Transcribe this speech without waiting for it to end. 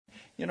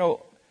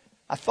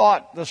I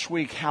thought this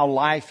week how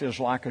life is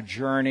like a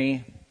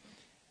journey,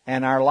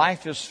 and our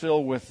life is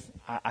filled with,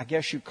 I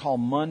guess you'd call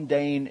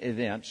mundane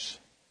events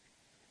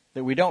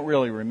that we don't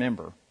really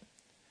remember.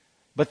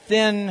 But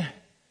then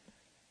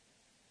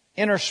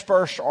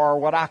interspersed are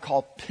what I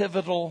call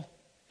pivotal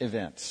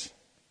events.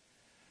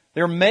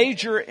 They're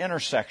major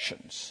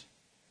intersections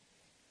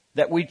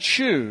that we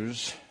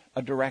choose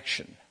a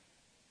direction.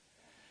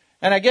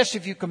 And I guess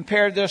if you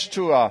compare this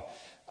to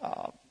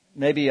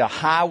maybe a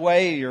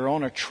highway, you're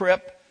on a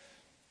trip,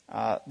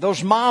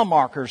 those mile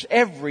markers,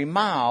 every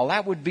mile,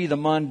 that would be the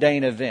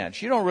mundane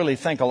events. You don't really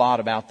think a lot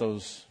about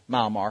those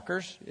mile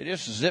markers. It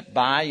just zip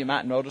by. You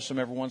might notice them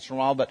every once in a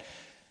while. But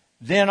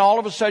then all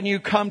of a sudden you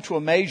come to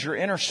a major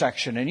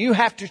intersection and you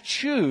have to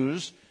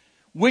choose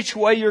which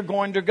way you're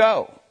going to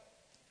go.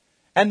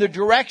 And the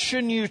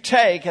direction you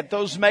take at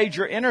those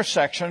major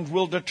intersections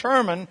will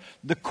determine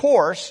the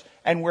course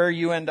and where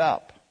you end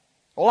up.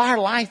 Well, our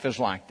life is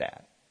like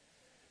that.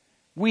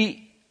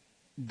 We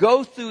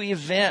go through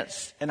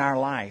events in our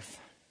life.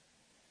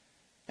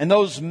 And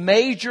those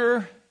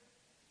major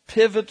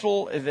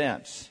pivotal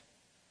events,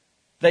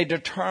 they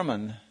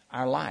determine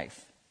our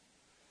life.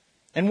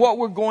 And what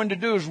we're going to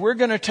do is we're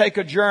going to take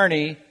a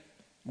journey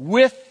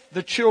with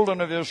the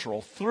children of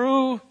Israel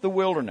through the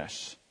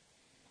wilderness.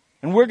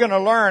 And we're going to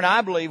learn,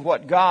 I believe,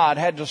 what God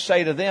had to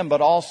say to them,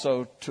 but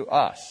also to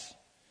us.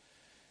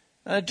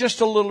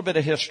 Just a little bit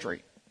of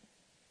history.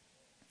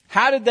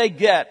 How did they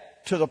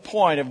get to the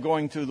point of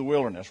going through the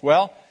wilderness?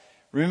 Well,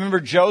 remember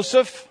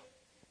Joseph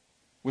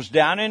was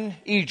down in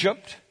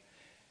Egypt,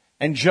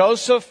 and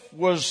Joseph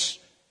was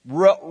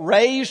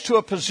raised to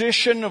a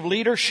position of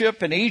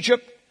leadership in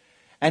Egypt,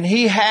 and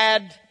he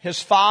had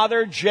his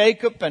father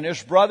Jacob and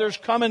his brothers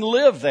come and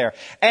live there.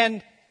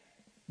 And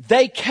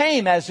they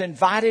came as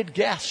invited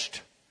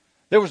guests.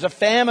 There was a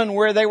famine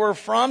where they were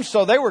from,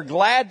 so they were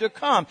glad to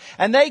come.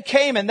 And they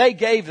came and they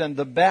gave them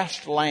the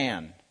best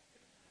land,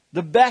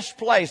 the best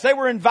place. They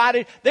were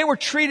invited. They were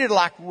treated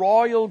like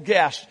royal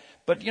guests.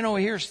 But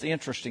here's the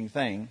interesting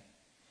thing.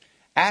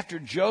 After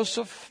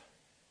Joseph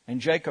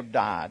and Jacob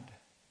died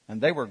and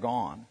they were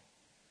gone,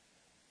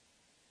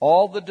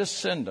 all the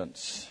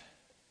descendants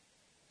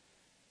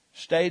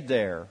stayed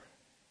there,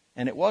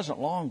 and it wasn't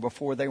long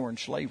before they were in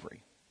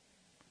slavery.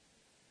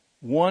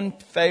 One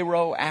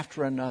Pharaoh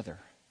after another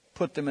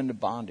put them into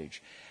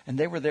bondage. And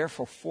they were there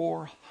for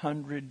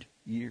 400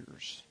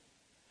 years.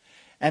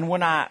 And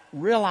when I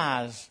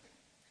realized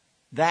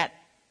that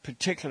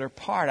particular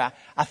part,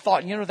 I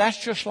thought,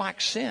 that's just like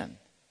sin.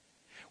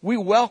 We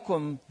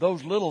welcome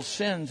those little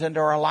sins into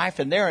our life,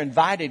 and they're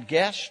invited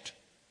guests.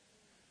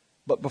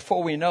 But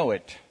before we know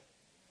it,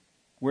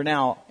 we're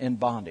now in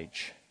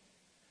bondage.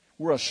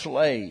 We're a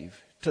slave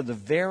to the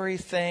very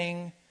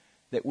thing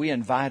that we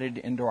invited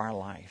into our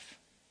life.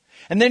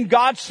 And then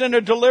God sent a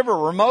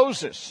deliverer,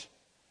 Moses.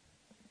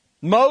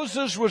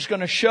 Moses was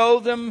going to show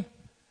them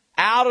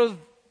out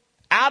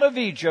of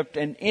Egypt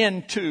and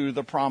into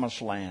the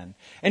promised land.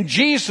 And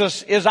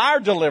Jesus is our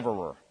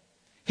deliverer.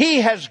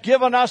 He has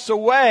given us a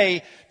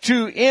way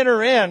to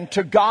enter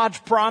into God's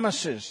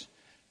promises,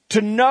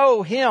 to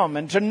know Him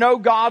and to know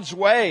God's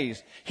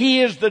ways.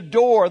 He is the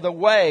door, the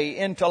way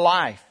into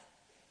life.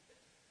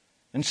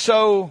 And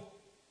so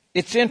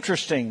it's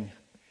interesting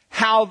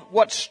how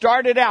what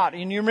started out,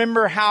 and you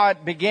remember how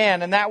it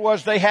began, and that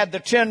was they had the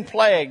 10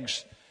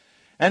 plagues.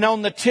 And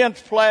on the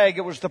 10th plague,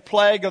 it was the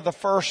plague of the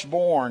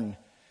firstborn.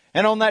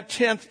 And on that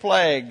 10th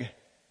plague,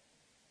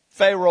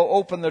 Pharaoh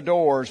opened the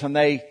doors and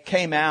they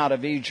came out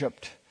of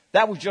Egypt.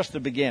 That was just the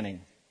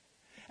beginning.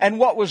 And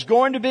what was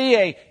going to be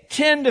a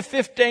 10 to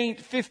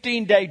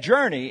 15 day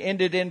journey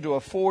ended into a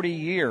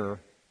 40-year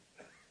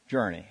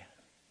journey.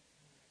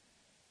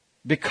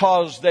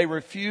 Because they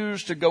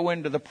refused to go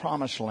into the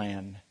promised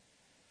land.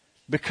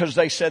 Because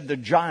they said the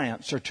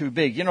giants are too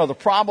big. The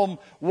problem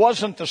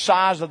wasn't the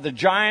size of the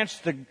giants.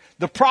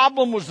 The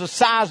problem was the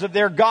size of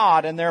their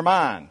God in their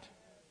mind.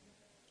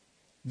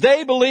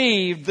 They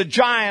believed the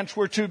giants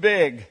were too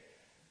big.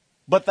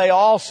 But they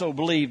also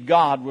believed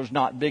God was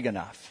not big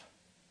enough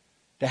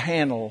to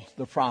handle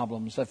the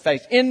problems they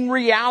faced. In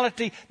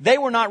reality, they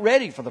were not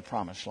ready for the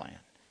promised land.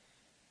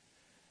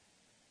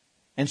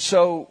 And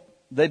so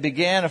they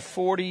began a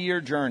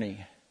 40-year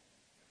journey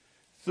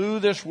through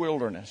this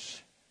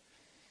wilderness.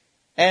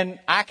 And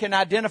I can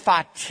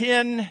identify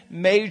 10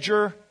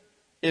 major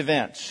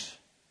events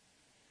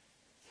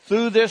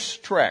through this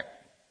trek,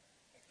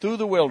 through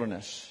the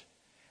wilderness.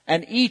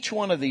 And each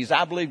one of these,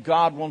 I believe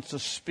God wants to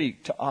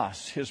speak to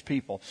us, His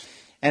people.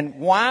 And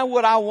why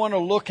would I want to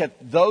look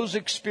at those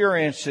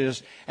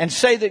experiences and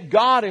say that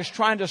God is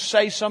trying to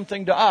say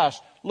something to us?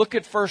 Look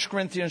at 1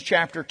 Corinthians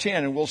chapter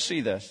 10 and we'll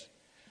see this.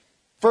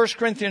 1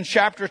 Corinthians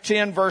chapter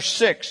 10 verse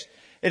 6.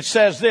 It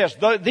says this,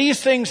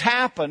 these things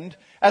happened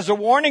as a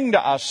warning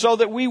to us so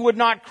that we would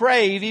not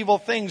crave evil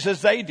things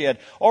as they did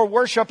or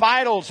worship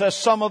idols as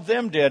some of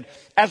them did.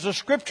 As the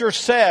scripture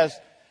says,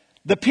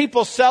 the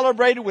people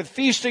celebrated with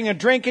feasting and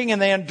drinking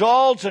and they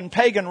indulged in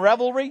pagan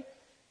revelry.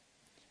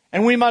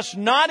 And we must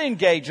not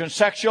engage in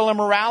sexual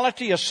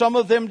immorality as some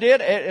of them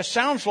did. It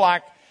sounds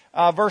like,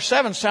 verse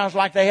 7 sounds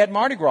like they had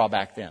Mardi Gras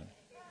back then.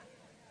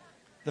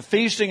 The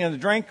feasting and the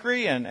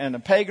drinkery and the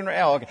pagan.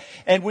 Oh, okay.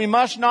 And we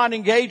must not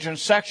engage in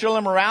sexual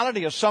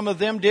immorality as some of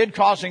them did,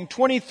 causing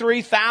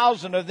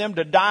 23,000 of them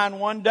to die in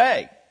one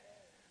day.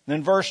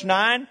 Then verse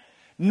 9,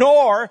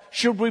 nor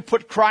should we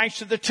put Christ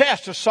to the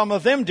test as some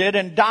of them did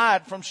and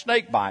died from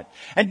snake bite.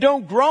 And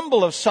don't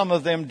grumble as some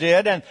of them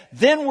did and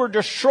then were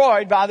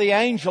destroyed by the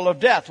angel of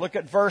death. Look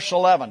at verse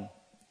 11.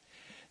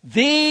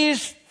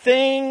 These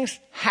things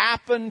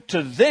happened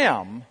to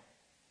them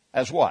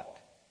as what?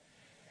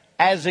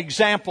 As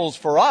examples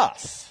for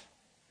us.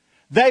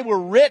 They were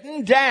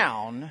written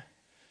down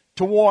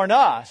to warn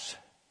us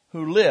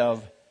who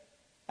live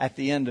at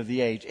the end of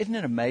the age. Isn't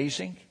it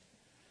amazing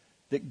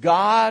that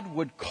God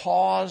would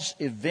cause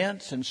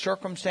events and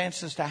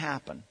circumstances to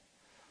happen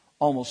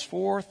almost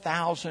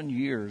 4,000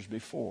 years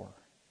before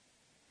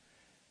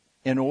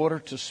in order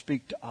to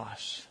speak to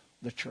us,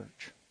 the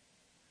church?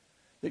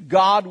 That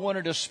God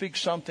wanted to speak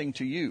something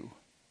to you.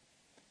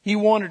 He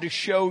wanted to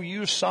show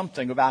you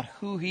something about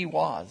who He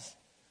was.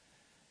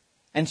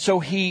 And so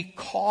He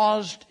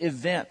caused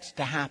events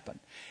to happen.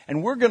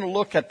 And we're going to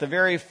look at the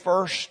very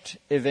first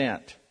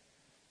event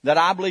that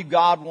I believe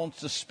God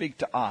wants to speak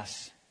to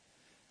us.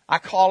 I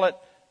call it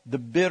the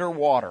bitter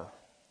water.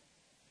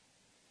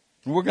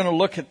 And we're going to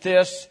look at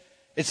this.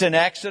 It's in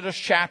Exodus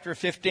chapter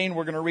 15.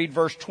 We're going to read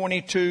verse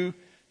 22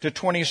 to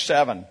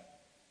 27.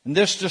 And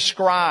this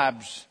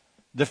describes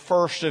the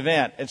first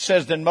event. It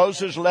says, then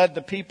Moses led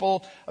the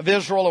people of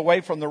Israel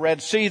away from the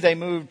Red Sea. They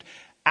moved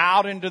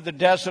out into the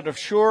desert of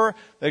Shur.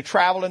 They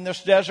traveled in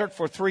this desert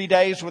for 3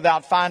 days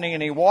without finding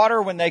any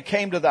water. When they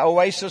came to the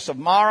oasis of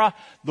Marah,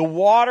 the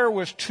water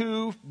was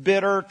too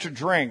bitter to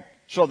drink.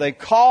 So they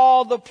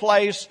called the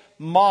place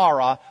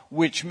Marah,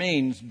 which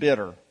means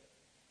bitter.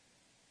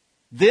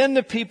 Then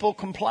the people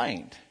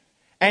complained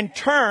and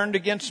turned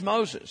against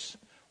Moses.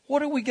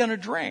 What are we going to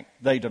drink?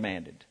 They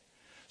demanded.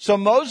 So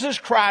Moses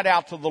cried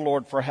out to the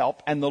Lord for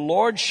help, and the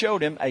Lord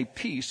showed him a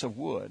piece of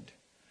wood.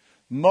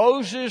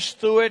 Moses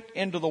threw it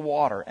into the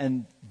water,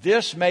 and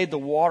this made the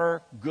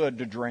water good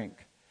to drink.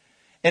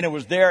 And it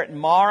was there at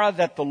Marah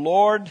that the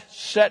Lord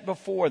set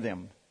before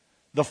them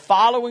the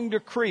following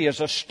decree as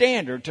a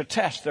standard to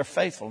test their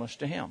faithfulness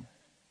to Him.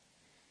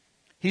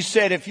 He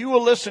said, if you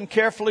will listen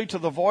carefully to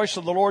the voice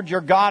of the Lord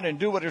your God and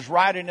do what is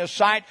right in His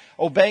sight,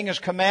 obeying His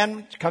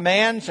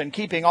commands and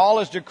keeping all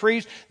His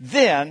decrees,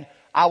 then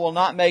I will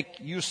not make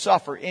you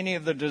suffer any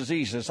of the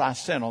diseases I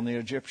sent on the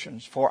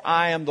Egyptians, for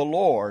I am the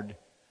Lord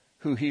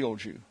who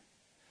healed you.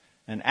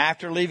 And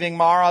after leaving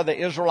Marah, the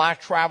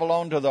Israelites traveled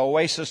on to the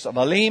oasis of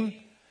Elim,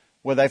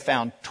 where they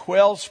found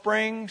 12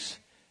 springs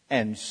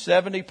and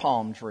 70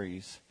 palm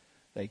trees.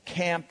 They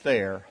camped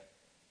there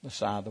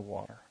beside the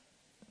water.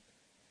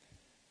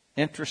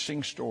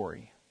 Interesting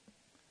story.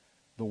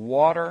 The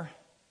water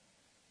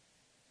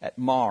at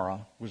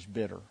Marah was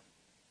bitter.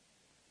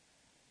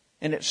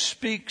 And it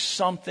speaks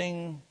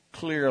something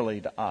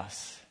clearly to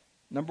us.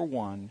 Number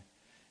one,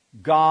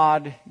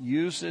 God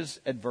uses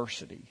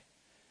adversity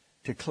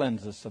to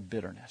cleanse us of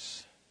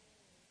bitterness.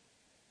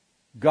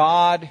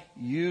 God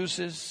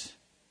uses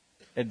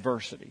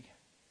adversity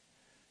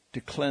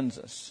to cleanse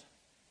us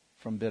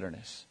from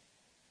bitterness.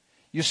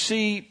 You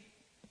see,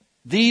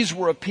 these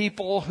were a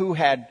people who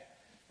had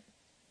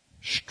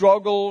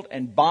struggled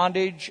in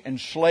bondage and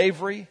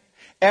slavery.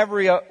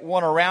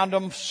 Everyone around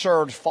them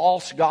served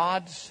false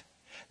gods.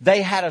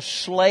 They had a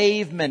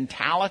slave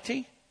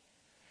mentality.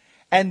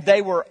 And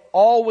they were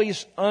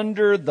always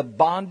under the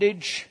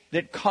bondage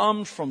that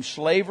comes from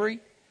slavery.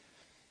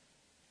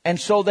 And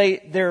so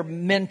their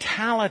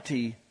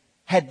mentality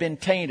had been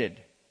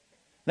tainted.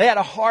 They had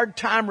a hard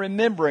time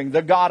remembering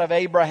the God of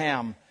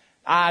Abraham,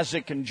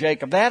 Isaac, and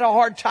Jacob. They had a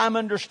hard time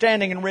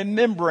understanding and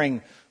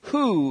remembering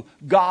who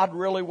God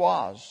really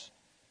was.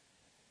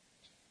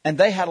 And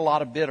they had a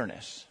lot of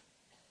bitterness.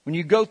 When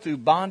you go through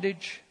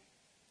bondage,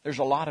 there's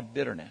a lot of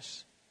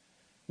bitterness.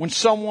 When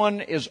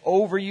someone is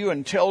over you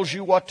and tells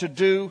you what to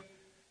do,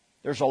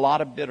 there's a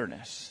lot of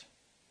bitterness.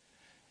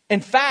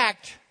 In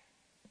fact,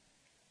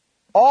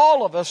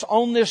 all of us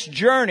on this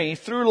journey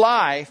through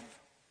life,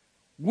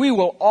 we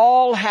will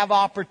all have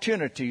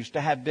opportunities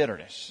to have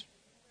bitterness.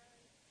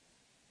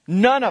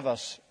 None of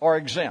us are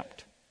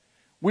exempt.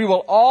 We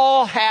will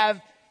all have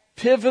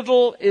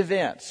pivotal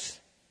events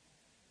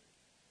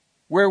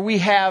where we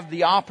have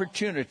the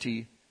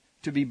opportunity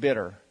to be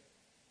bitter.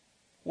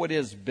 What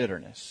is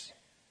bitterness?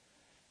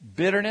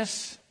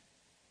 Bitterness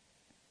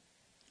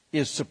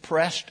is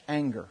suppressed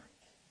anger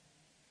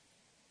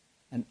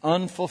and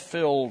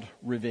unfulfilled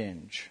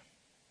revenge.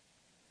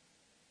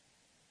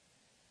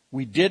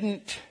 We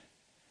didn't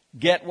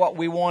get what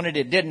we wanted.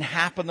 It didn't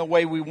happen the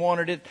way we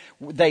wanted it.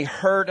 They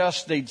hurt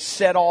us. They'd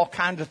said all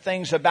kinds of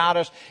things about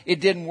us.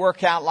 It didn't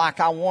work out like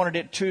I wanted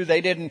it to.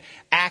 They didn't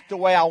act the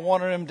way I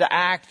wanted them to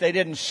act. They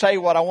didn't say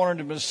what I wanted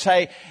them to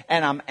say,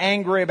 and I'm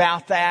angry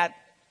about that.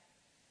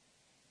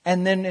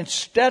 And then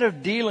instead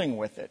of dealing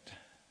with it,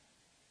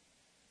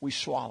 we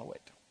swallow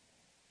it.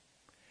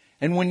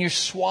 And when you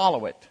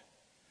swallow it,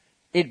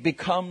 it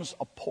becomes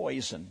a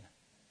poison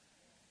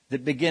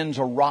that begins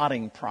a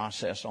rotting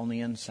process on the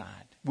inside.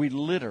 We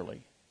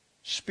literally,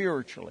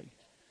 spiritually,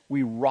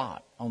 we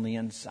rot on the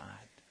inside.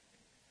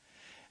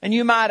 And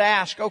you might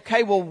ask,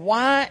 okay, well,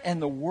 why in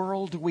the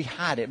world do we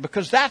hide it?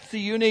 Because that's the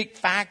unique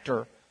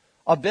factor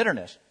of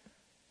bitterness.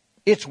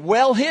 It's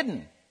well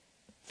hidden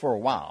for a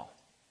while.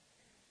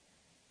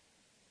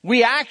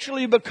 We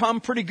actually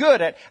become pretty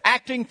good at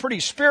acting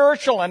pretty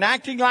spiritual and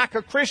acting like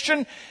a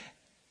Christian,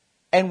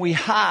 and we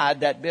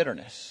hide that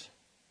bitterness.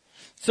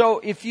 So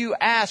if you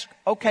ask,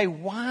 okay,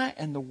 why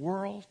in the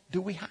world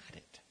do we hide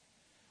it?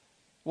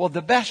 Well,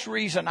 the best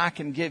reason I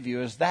can give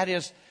you is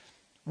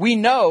we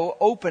know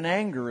open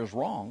anger is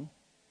wrong,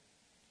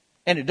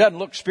 and it doesn't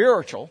look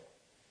spiritual.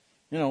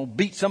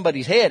 Beat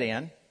somebody's head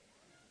in,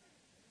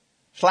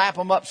 slap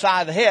them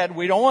upside the head.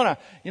 We don't want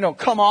to,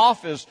 come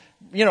off as,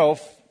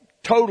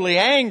 totally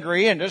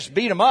angry and just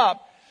beat them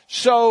up.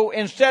 So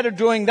instead of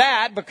doing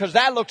that, because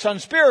that looks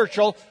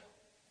unspiritual,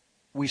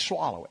 we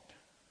swallow it.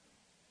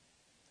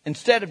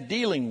 Instead of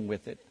dealing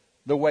with it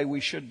the way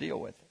we should deal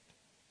with it.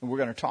 And we're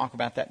going to talk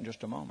about that in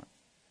just a moment.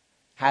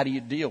 How do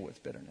you deal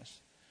with bitterness?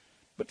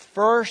 But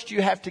first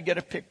you have to get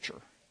a picture.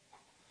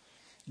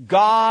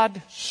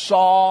 God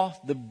saw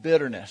the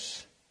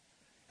bitterness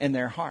in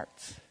their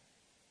hearts.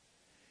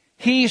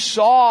 He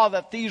saw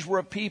that these were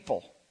a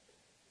people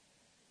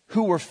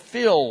who were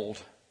filled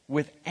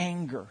with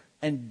anger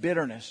and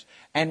bitterness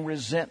and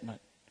resentment,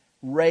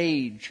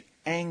 rage,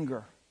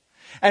 anger.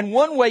 And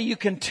one way you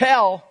can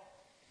tell,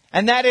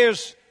 and that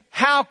is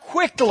how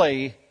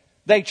quickly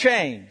they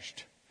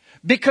changed.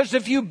 Because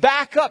if you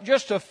back up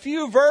just a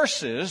few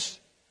verses,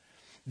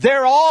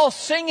 they're all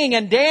singing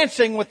and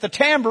dancing with the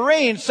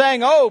tambourine,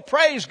 saying, "Oh,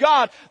 praise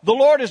God, the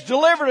Lord has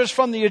delivered us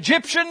from the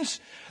Egyptians.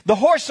 The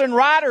horse and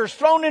rider is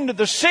thrown into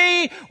the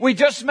sea. We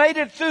just made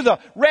it through the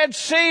Red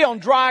Sea on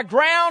dry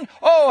ground.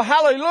 Oh,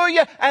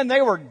 hallelujah." And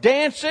they were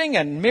dancing,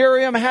 and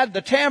Miriam had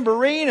the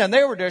tambourine, and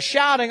they were just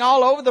shouting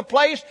all over the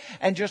place.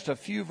 And just a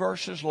few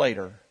verses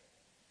later,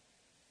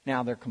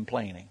 now they're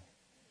complaining.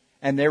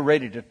 And they're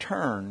ready to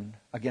turn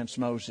against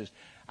Moses.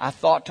 I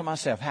thought to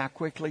myself, how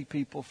quickly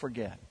people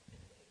forget.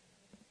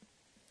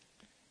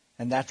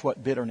 And that's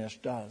what bitterness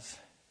does.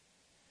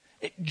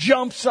 It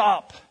jumps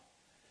up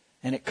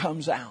and it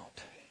comes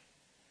out.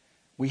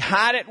 We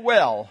hide it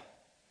well,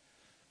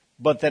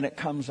 but then it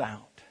comes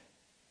out.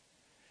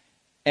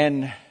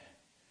 And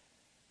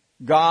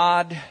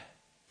God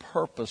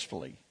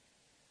purposefully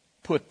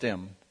put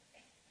them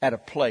at a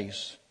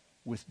place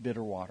with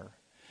bitter water.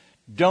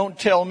 Don't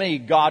tell me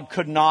God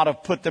could not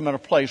have put them in a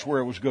place where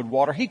it was good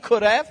water. He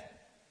could have.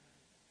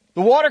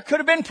 The water could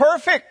have been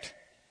perfect.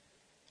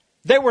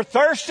 They were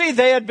thirsty.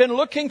 They had been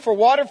looking for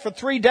water for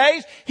 3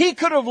 days. He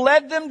could have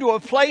led them to a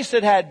place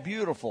that had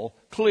beautiful,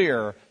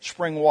 clear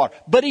spring water.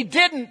 But He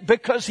didn't,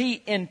 because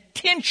He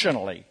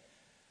intentionally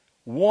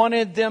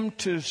wanted them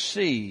to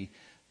see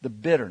the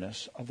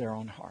bitterness of their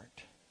own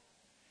heart.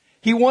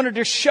 He wanted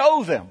to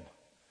show them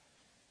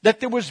that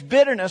there was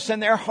bitterness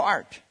in their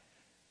heart.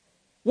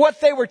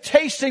 What they were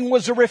tasting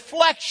was a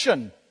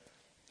reflection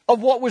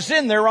of what was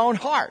in their own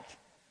heart.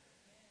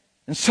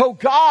 And so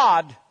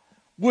God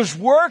was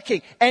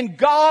working, and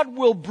God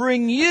will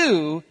bring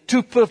you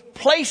to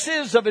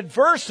places of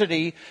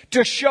adversity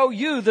to show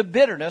you the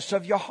bitterness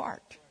of your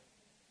heart.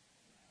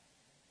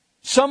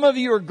 Some of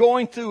you are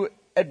going through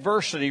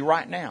adversity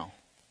right now.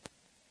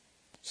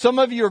 Some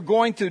of you are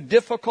going through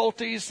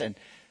difficulties and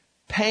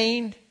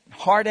pain,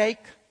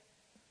 heartache.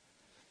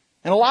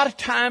 And a lot of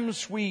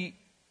times we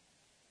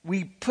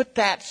put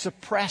that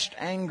suppressed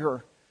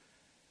anger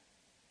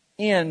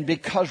in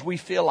because we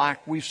feel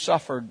like we've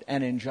suffered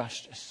an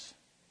injustice.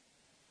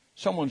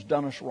 Someone's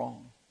done us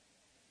wrong.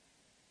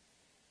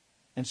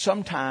 And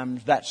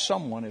sometimes that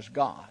someone is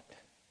God.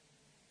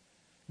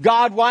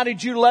 God, why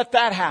did you let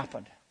that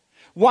happen?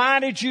 Why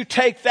did you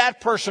take that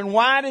person?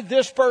 Why did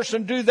this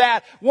person do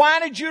that? Why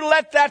did you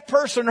let that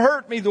person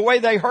hurt me the way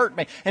they hurt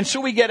me? And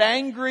so we get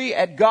angry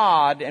at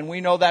God, and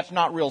we know that's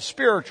not real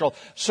spiritual.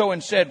 So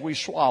instead we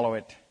swallow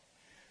it.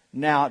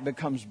 Now it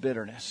becomes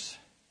bitterness.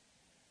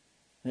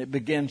 And it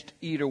begins to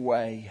eat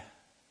away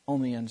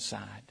on the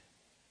inside.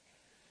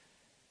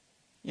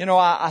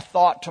 I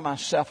thought to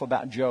myself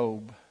about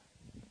Job.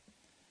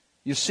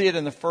 You see it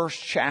in the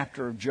first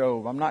chapter of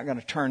Job. I'm not going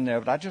to turn there,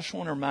 but I just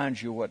want to remind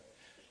you what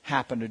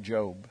happened to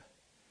Job.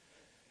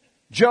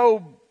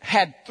 Job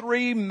had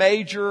 3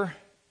 major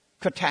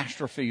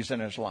catastrophes in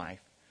his life.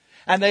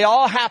 And they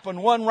all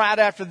happened one right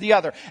after the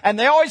other. And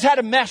they always had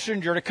a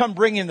messenger to come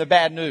bring him the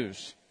bad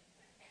news.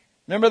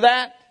 Remember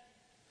that?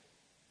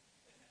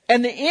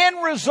 And the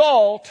end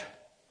result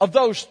of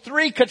those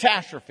 3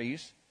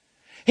 catastrophes,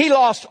 he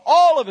lost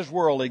all of his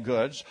worldly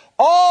goods,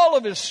 all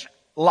of his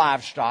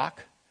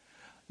livestock,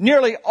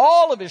 nearly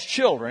all of his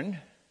children,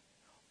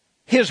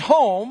 his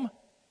home,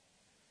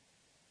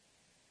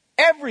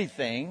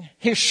 everything,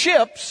 his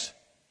ships.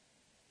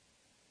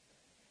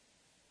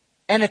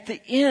 And at the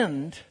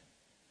end,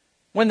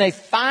 when they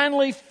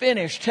finally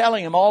finished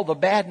telling him all the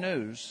bad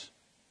news,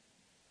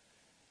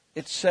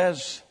 it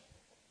says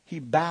he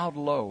bowed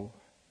low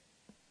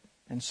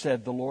and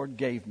said, the Lord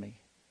gave me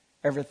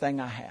everything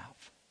I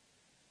have,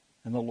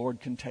 and the Lord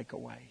can take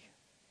away.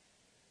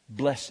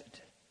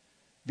 Blessed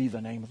be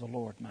the name of the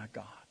Lord my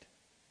God.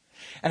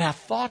 And I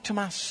thought to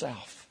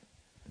myself,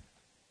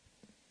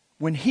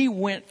 when he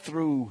went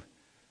through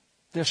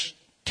this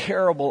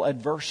terrible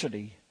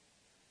adversity,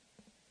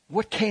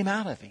 what came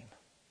out of him?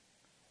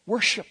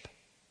 Worship.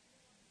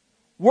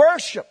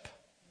 Worship.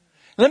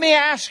 Let me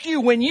ask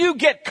you, when you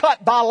get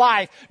cut by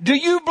life, do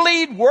you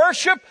bleed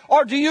worship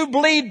or do you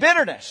bleed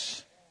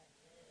bitterness?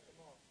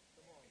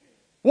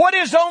 What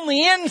is on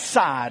the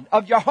inside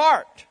of your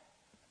heart?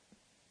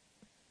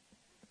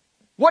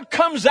 What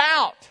comes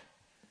out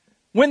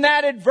when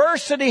that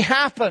adversity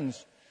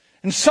happens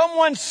and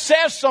someone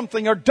says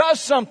something or does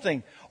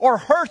something or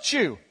hurts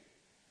you?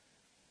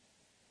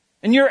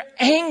 And you're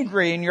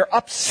angry and you're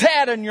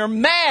upset and you're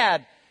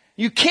mad.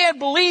 You can't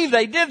believe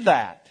they did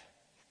that.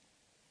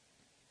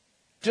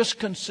 Just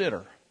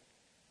consider,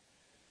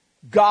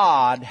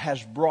 God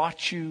has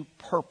brought you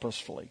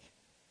purposefully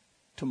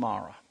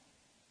tomorrow.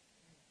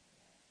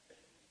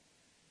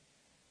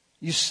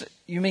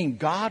 You mean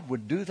God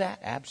would do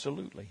that?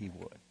 Absolutely, He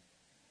would.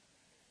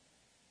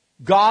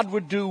 God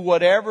would do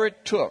whatever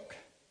it took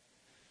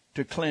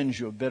to cleanse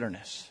you of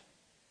bitterness.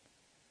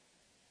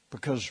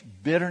 Because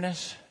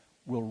bitterness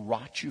will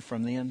rot you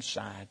from the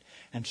inside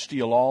and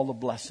steal all the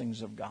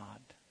blessings of God.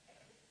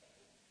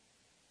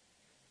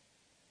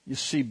 You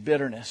see,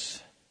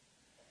 bitterness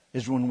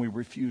is when we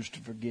refuse to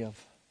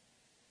forgive.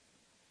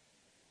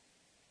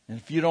 And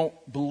if you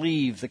don't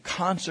believe the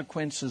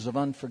consequences of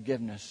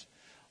unforgiveness,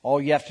 all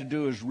you have to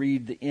do is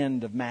read the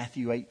end of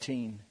Matthew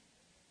 18.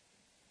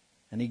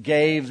 And He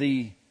gave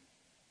the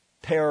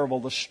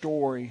parable, the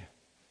story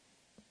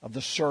of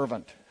the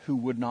servant who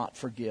would not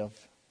forgive.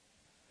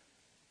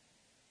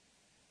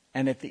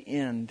 And at the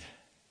end,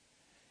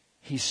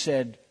 He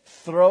said,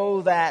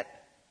 throw that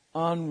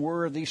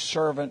unworthy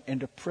servant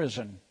into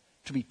prison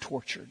to be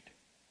tortured.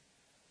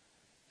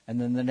 And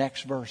then the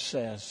next verse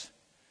says,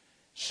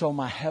 so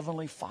my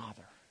heavenly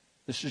Father,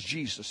 this is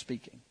Jesus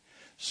speaking,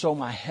 so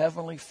my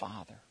heavenly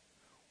Father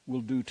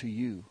will do to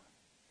you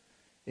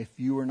if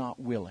you are not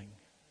willing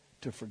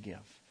to forgive.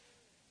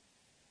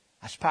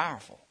 That's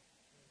powerful.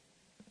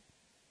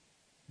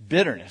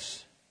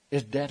 Bitterness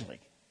is deadly.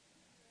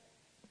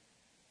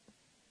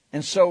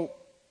 And so,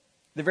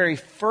 the very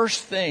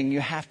first thing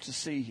you have to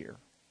see here,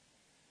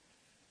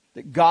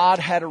 that God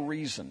had a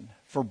reason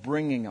for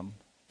bringing them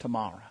to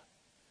Marah.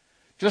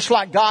 Just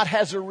like God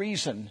has a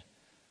reason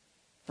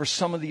for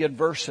some of the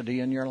adversity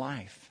in your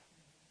life.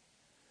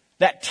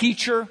 That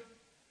teacher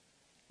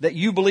that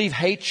you believe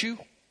hates you.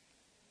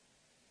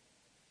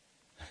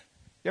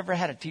 You ever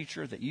had a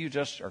teacher that you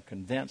just are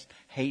convinced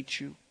hates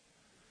you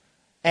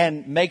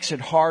and makes it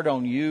hard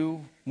on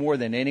you more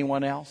than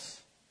anyone else?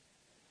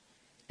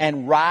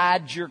 And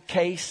rides your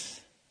case?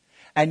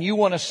 And you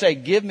want to say,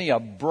 give me a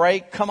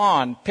break. Come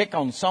on, pick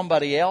on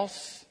somebody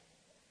else.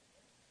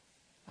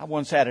 I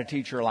once had a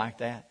teacher like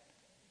that.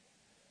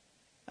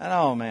 And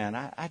oh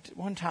man,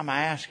 one time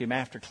I asked him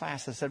after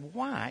class, I said,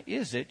 why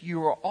is it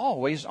you are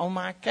always on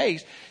my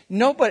case?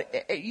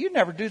 You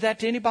never do that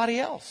to anybody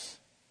else.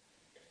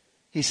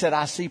 He said,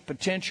 I see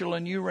potential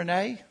in you,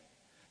 Renee.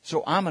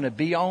 So I'm going to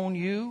be on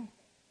you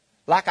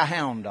like a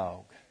hound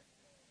dog.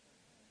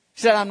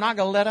 He said, I'm not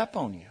going to let up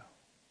on you.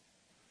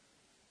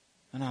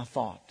 And I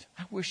thought,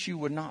 I wish you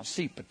would not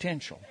see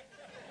potential.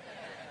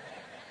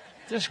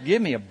 Just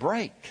give me a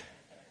break.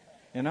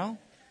 You know?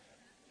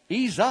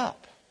 Ease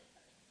up.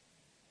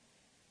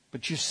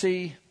 But you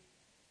see,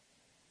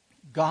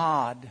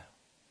 God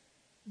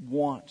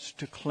wants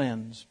to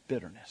cleanse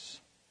bitterness.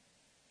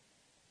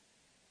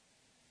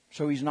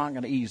 So He's not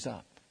going to ease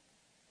up.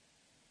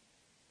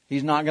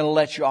 He's not going to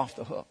let you off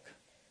the hook.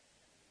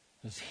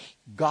 Because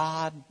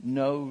God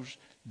knows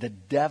the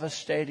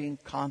devastating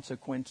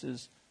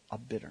consequences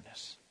of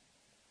bitterness.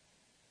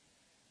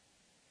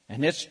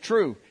 And it's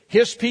true.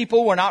 His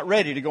people were not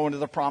ready to go into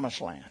the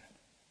promised land.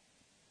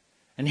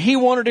 And He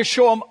wanted to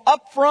show them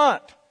up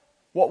front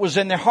what was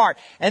in their heart.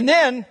 And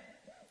then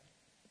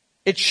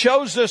it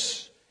shows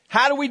us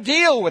how do we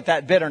deal with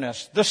that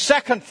bitterness. The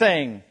second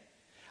thing,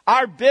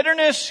 our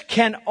bitterness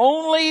can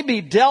only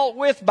be dealt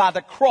with by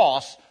the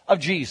cross of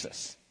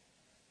Jesus.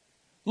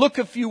 Look,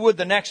 if you would,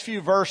 the next few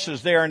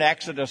verses there in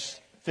Exodus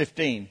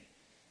 15.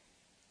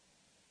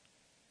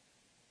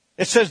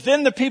 It says,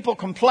 then the people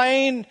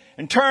complained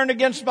and turned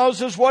against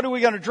Moses. What are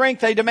we going to drink?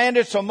 They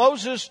demanded. So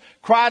Moses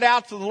cried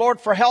out to the Lord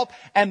for help,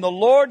 and the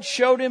Lord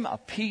showed him a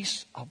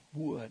piece of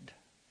wood.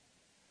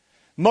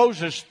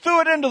 Moses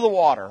threw it into the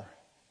water,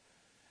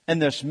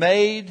 and this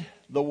made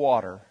the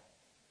water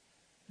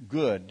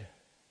good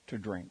to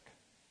drink.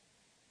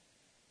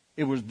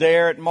 It was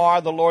there at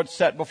Marah the Lord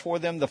set before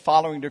them the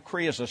following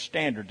decree as a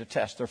standard to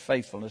test their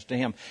faithfulness to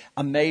Him.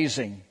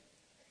 Amazing.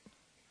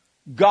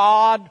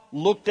 God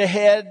looked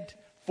ahead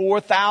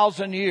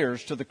 4,000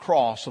 years to the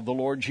cross of the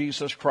Lord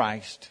Jesus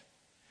Christ.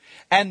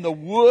 And the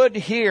wood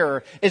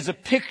here is a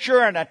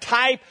picture and a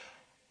type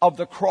of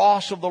the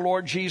cross of the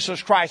Lord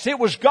Jesus Christ. It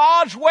was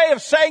God's way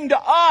of saying to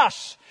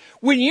us,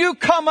 when you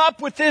come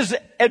up with this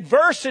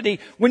adversity,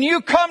 when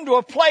you come to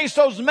a place,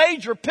 those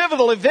major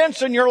pivotal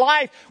events in your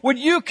life, when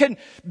you can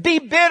be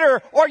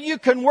bitter or you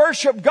can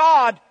worship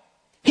God,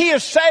 He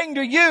is saying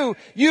to you,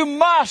 you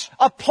must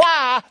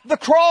apply the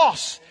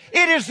cross.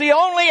 It is the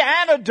only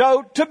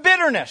antidote to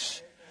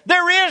bitterness.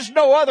 There is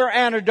no other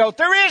antidote.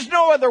 There is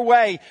no other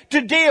way to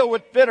deal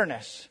with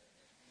bitterness.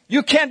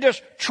 You can't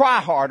just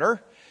try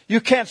harder. You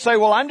can't say,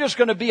 well, I'm just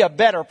going to be a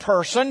better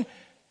person.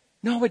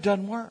 No, it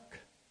doesn't work.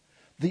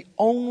 The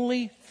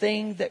only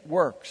thing that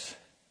works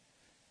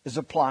is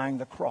applying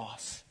the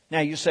cross. Now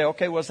you say,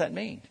 okay, what does that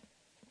mean?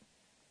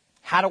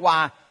 How do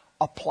I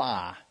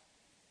apply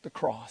the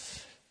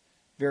cross?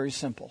 Very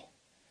simple.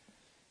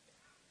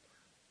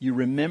 You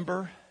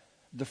remember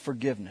the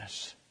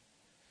forgiveness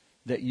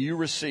that you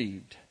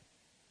received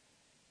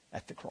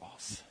at the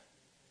cross.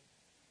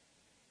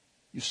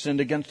 You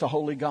sinned against a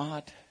holy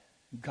God.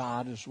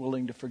 God is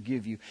willing to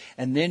forgive you.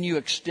 And then you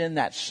extend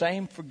that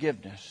same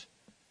forgiveness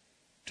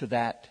to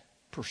that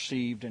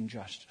perceived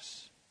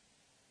injustice.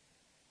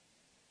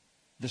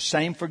 The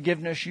same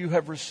forgiveness you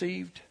have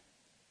received,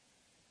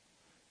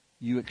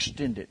 you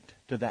extend it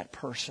to that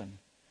person,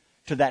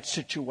 to that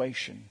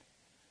situation,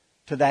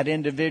 to that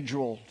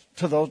individual,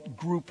 to the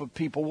group of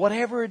people,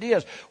 whatever it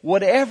is,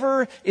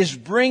 whatever is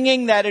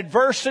bringing that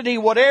adversity,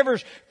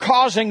 whatever's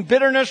causing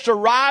bitterness to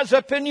rise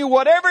up in you,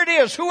 whatever it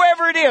is,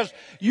 whoever it is,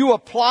 you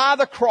apply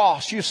the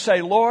cross. You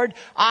say, Lord,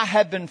 I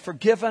have been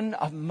forgiven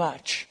of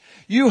much.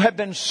 You have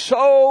been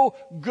so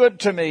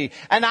good to me,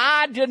 and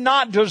I did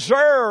not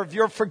deserve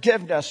your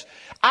forgiveness.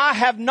 I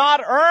have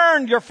not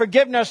earned your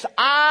forgiveness.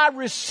 I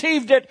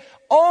received it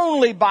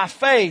only by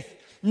faith,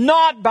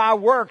 not by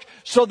works.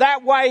 So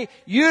that way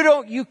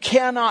you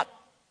can't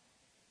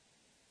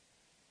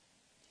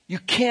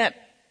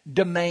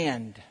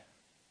demand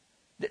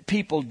that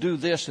people do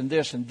this and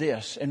this and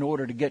this in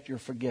order to get your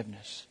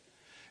forgiveness.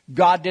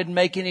 God didn't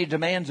make any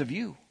demands of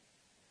you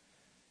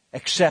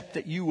except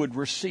that you would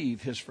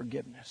receive His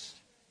forgiveness.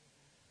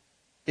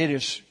 It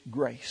is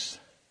grace.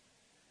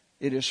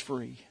 It is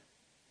free.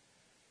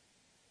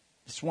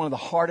 It's one of the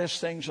hardest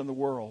things in the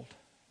world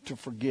to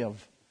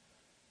forgive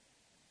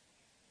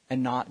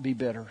and not be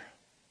bitter.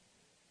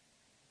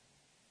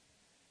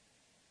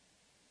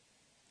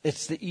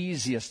 It's the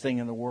easiest thing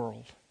in the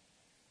world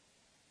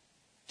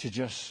to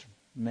just,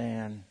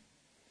 man,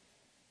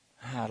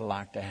 I'd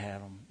like to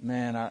have them.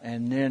 Man,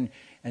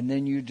 and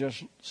then you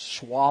just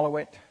swallow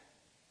it.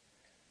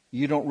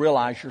 You don't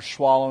realize you're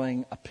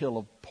swallowing a pill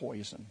of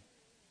poison.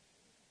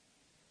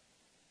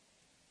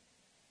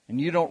 And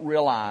you don't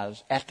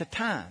realize at the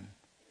time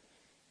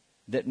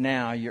that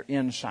now your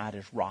inside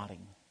is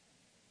rotting.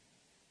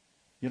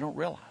 You don't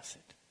realize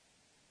it.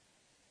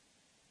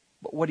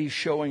 But what He's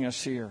showing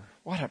us here,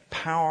 what a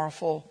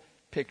powerful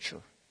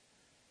picture.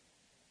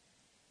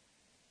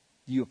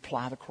 You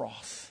apply the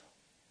cross.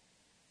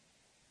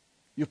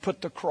 You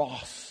put the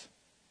cross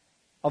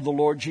of the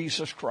Lord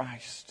Jesus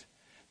Christ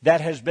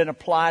that has been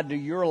applied to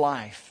your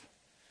life.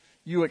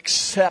 You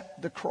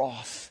accept the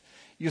cross.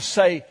 You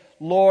say,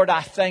 Lord,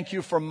 I thank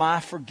you for my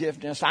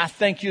forgiveness. I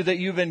thank you that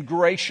you've been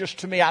gracious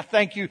to me. I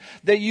thank you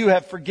that you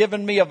have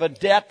forgiven me of a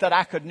debt that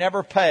I could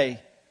never pay.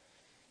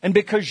 And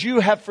because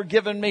you have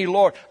forgiven me,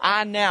 Lord,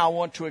 I now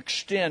want to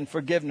extend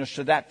forgiveness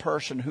to that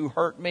person who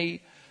hurt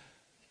me,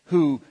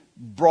 who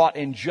brought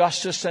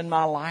injustice in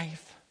my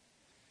life,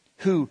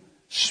 who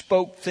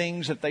spoke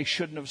things that they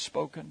shouldn't have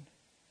spoken.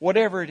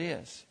 Whatever it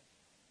is,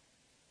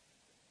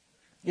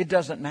 it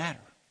doesn't matter.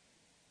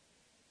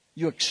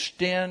 You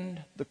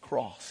extend the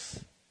cross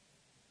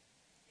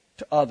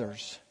to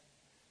others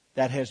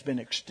that has been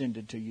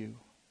extended to you.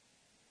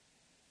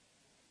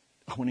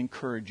 I want to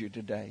encourage you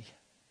today.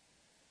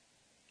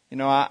 You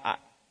know,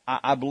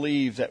 I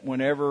believe that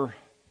whenever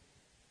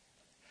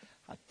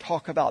I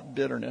talk about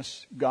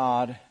bitterness,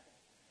 God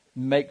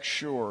makes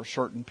sure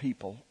certain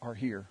people are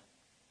here.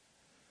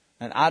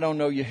 And I don't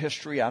know your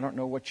history. I don't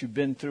know what you've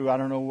been through. I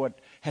don't know what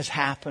has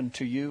happened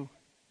to you.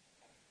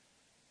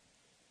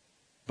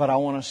 But I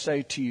want to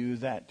say to you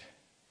that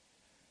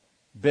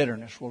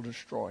bitterness will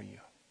destroy you.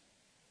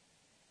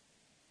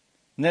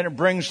 And then it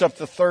brings up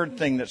the third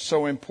thing that's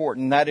so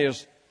important. That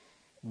is,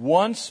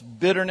 once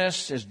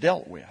bitterness is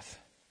dealt with,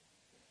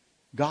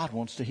 God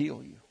wants to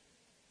heal you.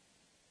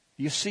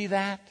 You see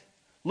that?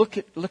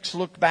 Let's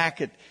look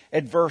back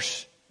at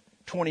verse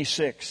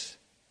 26.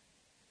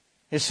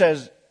 It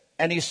says,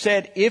 and He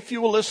said, if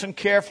you will listen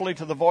carefully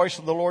to the voice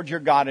of the Lord your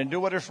God and do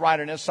what is right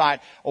in His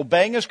sight,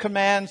 obeying His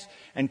commands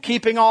and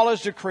keeping all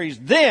His decrees,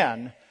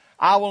 then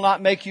I will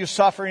not make you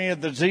suffer any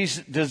of the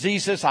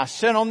diseases I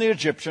sent on the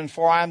Egyptians,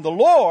 for I am the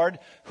Lord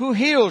who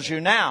heals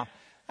you. Now,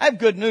 I have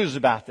good news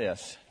about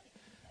this,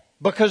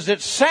 because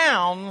it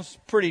sounds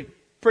pretty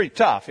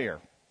tough here.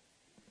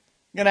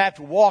 You're going to have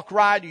to walk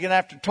right. You're going to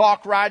have to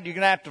talk right. You're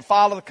going to have to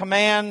follow the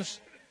commands.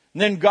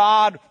 And then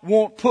God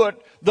won't put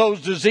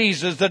those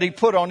diseases that He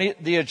put on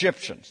the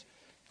Egyptians,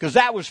 because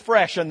that was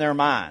fresh in their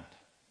mind.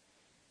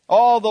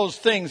 All those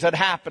things that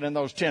happened in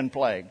those 10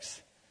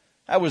 plagues.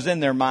 That was in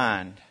their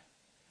mind.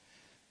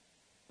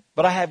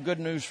 But I have good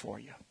news for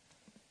you.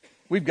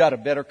 We've got a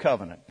better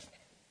covenant.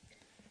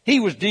 He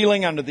was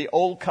dealing under the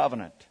old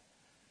covenant.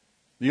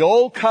 The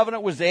old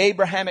covenant was the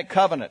Abrahamic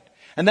covenant.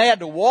 And they had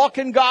to walk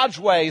in God's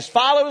ways,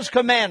 follow His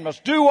commandments,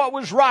 do what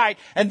was right,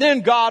 and then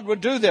God would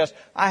do this.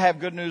 I have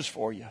good news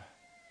for you.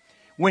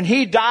 When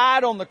He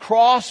died on the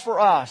cross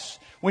for us,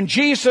 when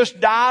Jesus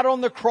died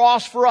on the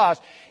cross for us,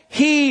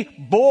 He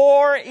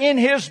bore in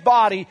His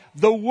body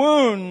the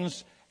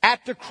wounds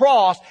at the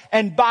cross,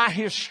 and by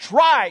His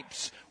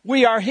stripes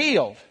we are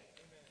healed.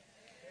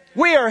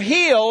 We are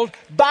healed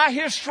by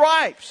His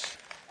stripes.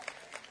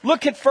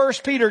 Look at 1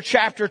 Peter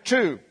chapter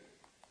 2.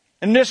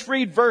 And let's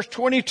read verse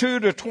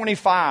 22 to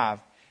 25.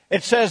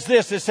 It says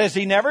this. It says,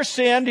 He never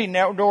sinned, He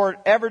nor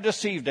ever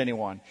deceived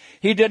anyone.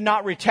 He did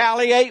not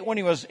retaliate when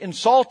He was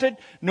insulted,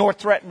 nor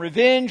threaten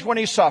revenge when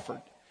He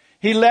suffered.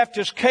 He left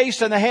His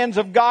case in the hands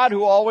of God,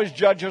 who always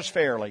judges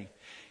fairly.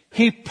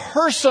 He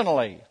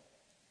personally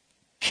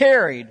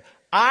carried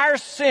our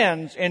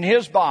sins in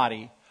His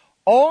body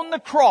on the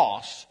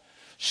cross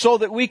so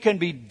that we can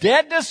be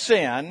dead to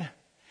sin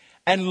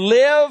and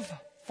live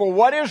for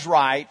what is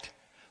right.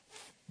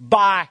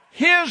 By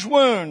His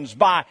wounds,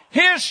 by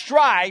His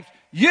stripes,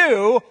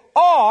 you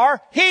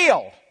are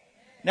healed.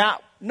 Now,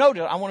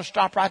 notice, I want to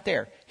stop right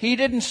there. He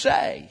didn't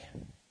say,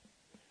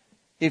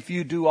 if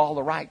you do all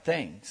the right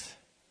things,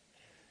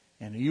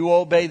 and you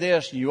obey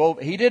this,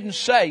 He didn't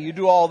say you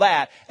do all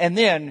that, and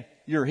then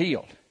you're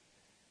healed.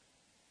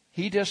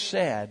 He just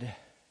said,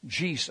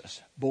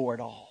 Jesus bore it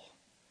all.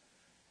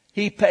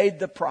 He paid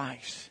the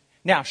price.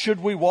 Now, should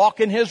we walk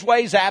in His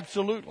ways?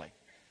 Absolutely.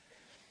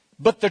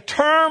 But the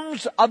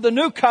terms of the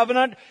new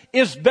covenant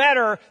is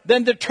better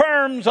than the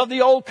terms of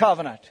the old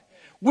covenant.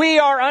 We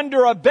are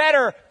under a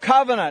better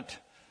covenant.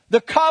 The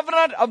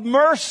covenant of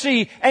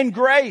mercy and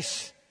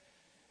grace.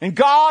 And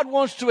God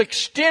wants to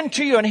extend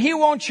to you, and He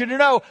wants you to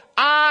know,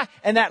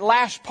 and that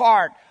last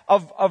part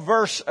of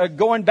verse,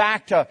 going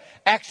back to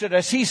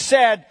Exodus, He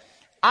said,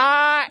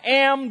 I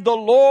am the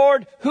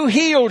Lord who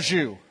heals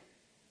you.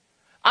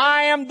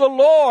 I am the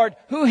Lord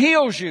who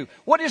heals you.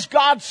 What is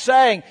God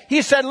saying?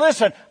 He said,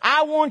 listen,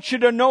 I want you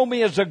to know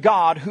me as a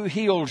God who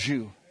heals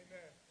you. Amen.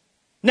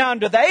 Now,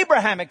 under the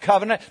Abrahamic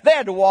covenant, they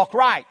had to walk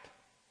right.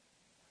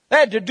 They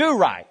had to do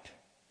right.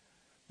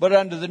 But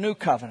under the new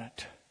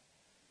covenant,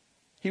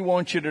 He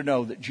wants you to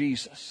know that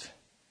Jesus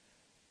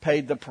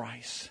paid the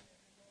price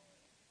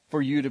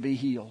for you to be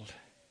healed.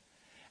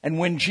 And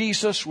when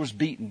Jesus was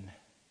beaten,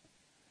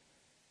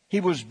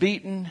 He was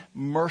beaten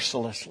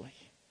mercilessly.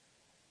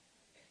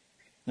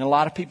 And a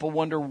lot of people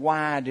wonder,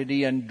 why did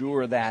He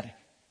endure that?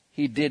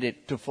 He did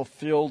it to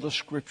fulfill the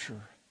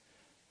scripture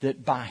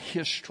that by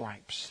His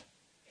stripes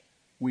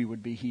we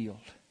would be healed.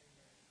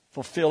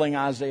 Fulfilling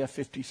Isaiah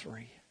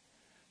 53.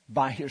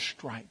 By His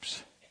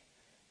stripes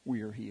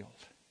we are healed.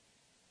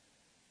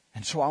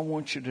 And so I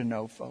want you to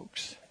know,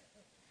 folks,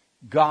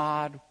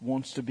 God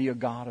wants to be a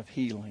God of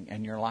healing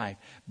in your life.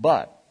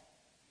 But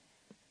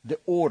the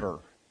order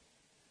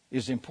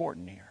is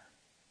important here.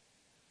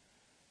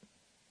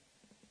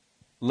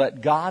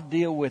 Let God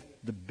deal with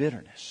the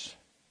bitterness.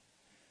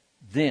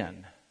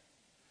 Then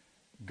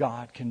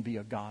God can be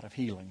a God of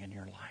healing in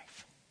your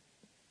life.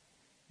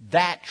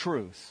 That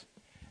truth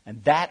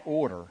and that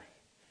order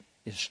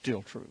is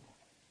still true.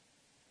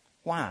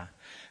 Why?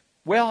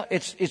 Well,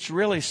 it's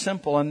really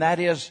simple, and that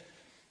is,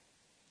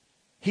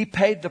 He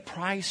paid the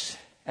price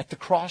at the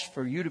cross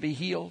for you to be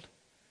healed.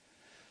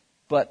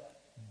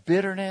 But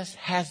bitterness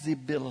has the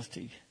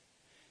ability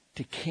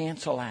to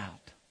cancel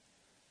out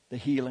the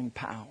healing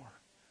power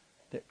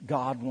that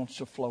God wants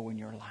to flow in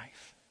your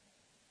life.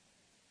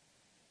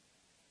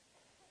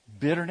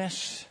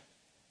 Bitterness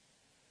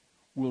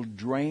will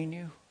drain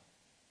you.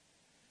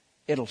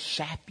 It'll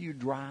sap you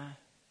dry.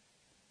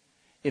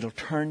 It'll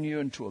turn you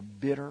into a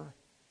bitter,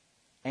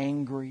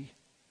 angry,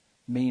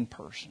 mean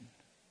person.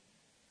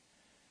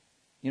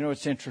 You know,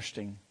 it's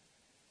interesting.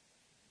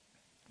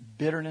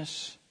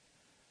 Bitterness,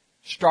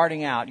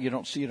 starting out, you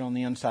don't see it on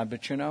the inside,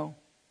 but you know,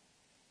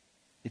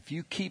 if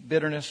you keep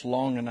bitterness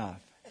long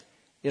enough,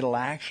 it'll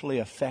actually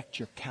affect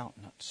your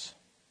countenance.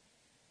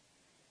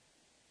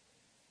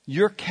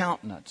 Your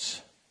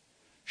countenance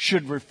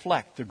should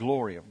reflect the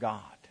glory of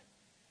God.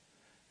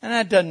 And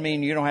that doesn't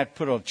mean you don't have to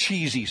put a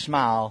cheesy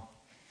smile.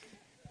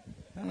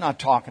 I'm not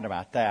talking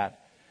about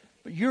that.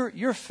 But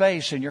your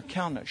face and your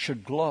countenance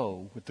should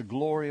glow with the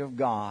glory of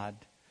God,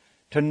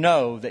 to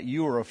know that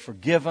you are a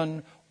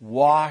forgiven,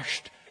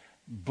 washed,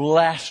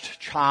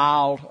 blessed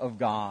child of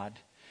God.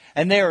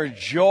 And there is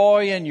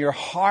joy in your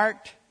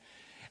heart.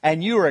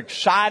 And you are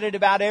excited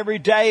about every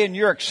day, and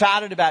you're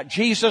excited about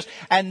Jesus,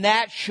 and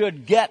that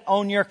should get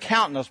on your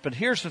countenance. But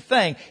here's the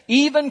thing.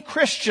 Even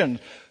Christians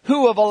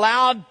who have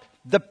allowed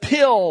the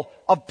pill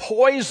of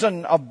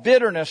poison of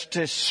bitterness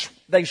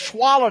they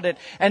swallowed it,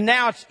 and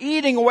now it's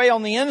eating away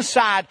on the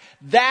inside,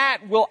 that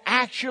will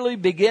actually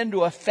begin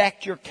to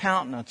affect your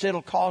countenance.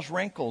 It'll cause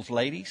wrinkles,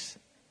 ladies.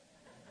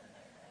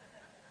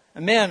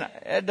 And men,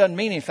 it doesn't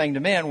mean anything to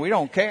men. We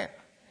don't care.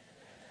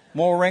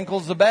 More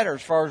wrinkles, the better,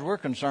 as far as we're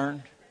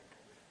concerned.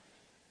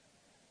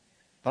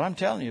 But I'm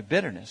telling you,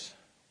 bitterness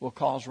will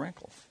cause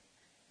wrinkles.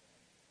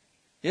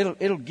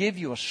 It'll give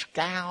you a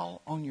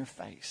scowl on your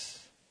face.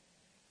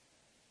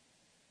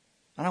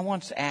 And I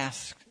once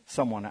asked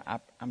someone,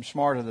 I'm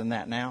smarter than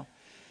that now,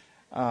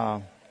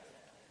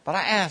 but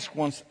I asked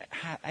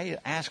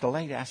a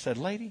lady, I said,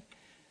 lady,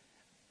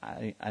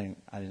 I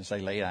didn't say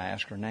lady, I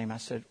asked her name. I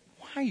said,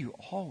 why do you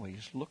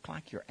always look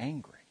like you're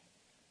angry?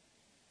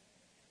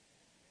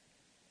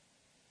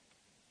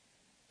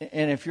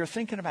 And if you're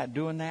thinking about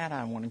doing that,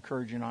 I want to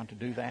encourage you not to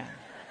do that.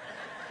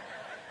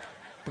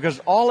 Because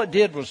all it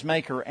did was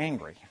make her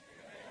angry.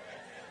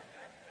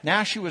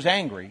 Now she was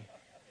angry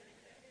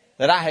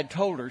that I had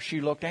told her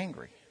she looked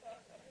angry.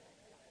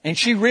 And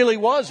she really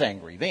was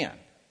angry then.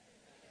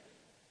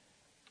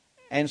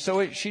 And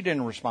so she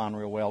didn't respond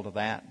real well to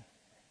that.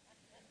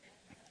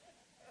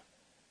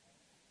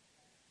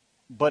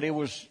 But it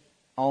was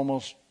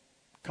almost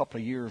a couple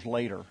of years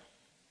later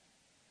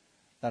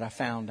that I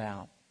found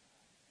out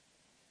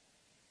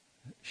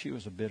she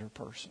was a bitter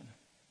person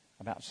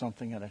about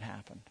something that had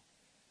happened.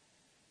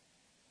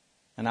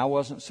 And I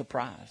wasn't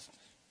surprised.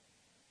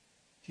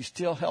 She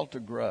still held a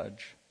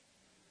grudge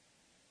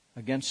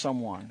against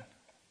someone.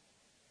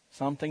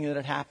 Something that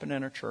had happened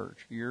in her church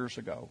years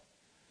ago.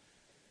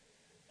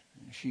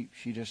 She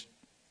just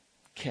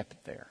kept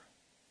it there.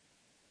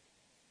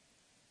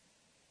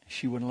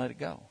 She wouldn't let it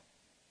go.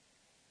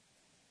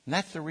 And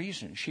that's the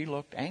reason she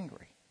looked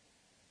angry.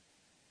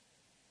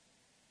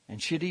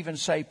 And she'd even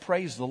say,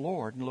 praise the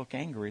Lord, and look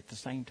angry at the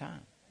same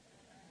time.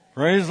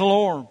 Praise the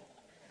Lord.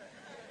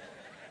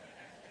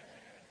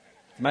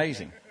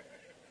 Amazing.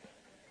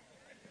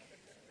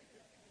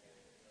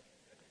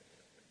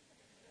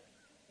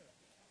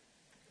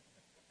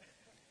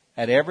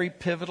 At every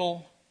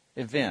pivotal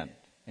event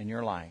in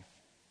your life,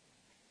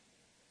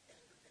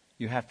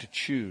 you have to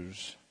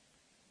choose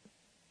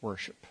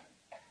worship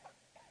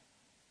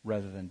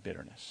rather than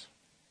bitterness.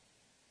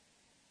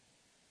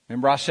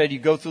 Remember I said you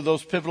go through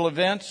those pivotal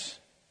events,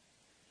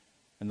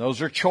 and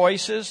those are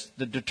choices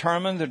that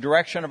determine the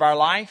direction of our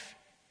life.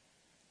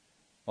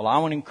 Well, I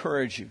want to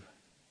encourage you.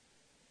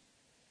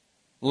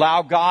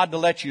 Allow God to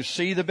let you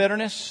see the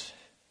bitterness.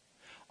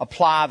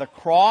 Apply the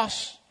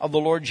cross of the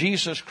Lord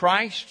Jesus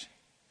Christ.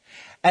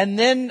 And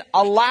then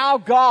allow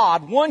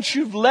God, once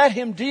you've let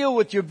Him deal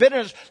with your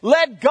bitterness,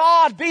 let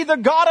God be the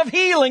God of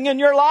healing in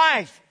your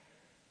life.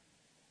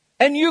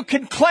 And you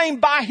can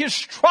claim by His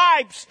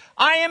stripes,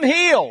 I am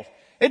healed.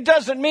 It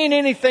doesn't mean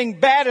anything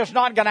bad is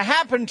not going to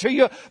happen to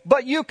you,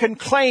 but you can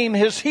claim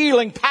His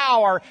healing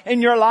power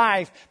in your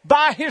life.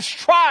 By His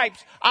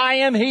stripes, I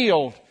am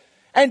healed.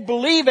 And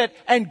believe it,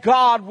 and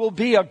God will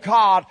be a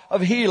God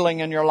of healing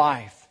in your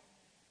life.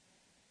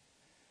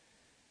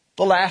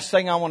 The last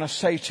thing I want to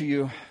say to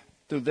you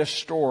through this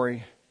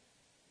story,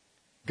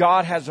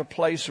 God has a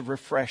place of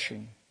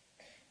refreshing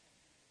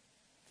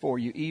for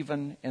you,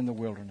 even in the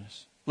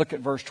wilderness. Look at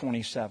verse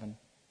 27.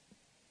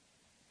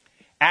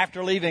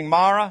 After leaving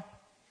Marah,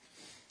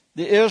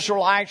 the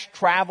Israelites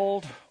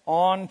traveled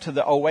on to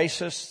the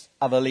oasis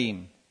of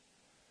Elim,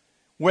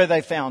 where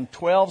they found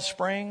 12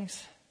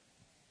 springs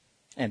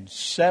and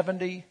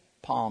 70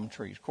 palm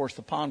trees. Of course,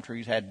 the palm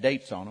trees had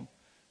dates on them.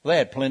 They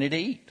had plenty to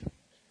eat.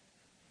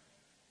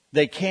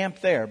 They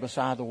camped there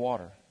beside the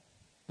water.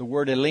 The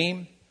word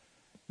Elim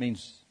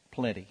means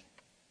plenty.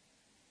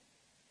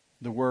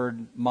 The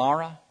word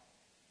Marah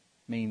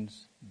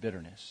means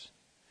bitterness.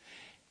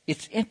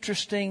 It's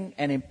interesting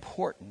and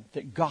important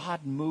that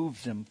God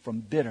moves them from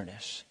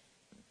bitterness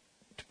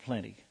to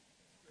plenty.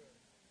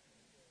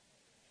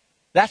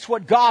 That's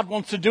what God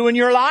wants to do in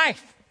your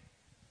life.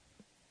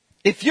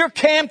 If you're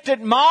camped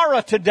at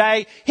Marah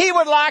today, He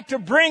would like to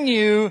bring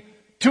you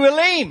to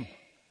Elim.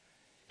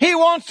 He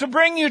wants to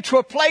bring you to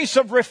a place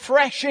of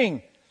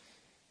refreshing,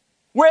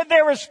 where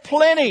there is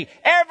plenty,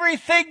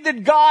 everything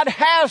that God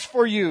has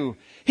for you.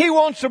 He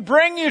wants to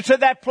bring you to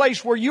that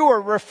place where you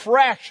are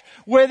refreshed,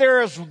 where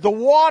there is the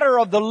water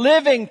of the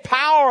living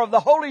power of the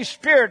Holy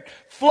Spirit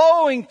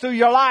flowing through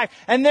your life.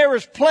 And there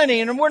is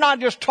plenty. And we're not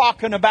just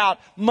talking about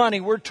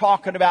money. We're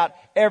talking about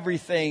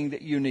everything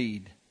that you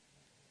need.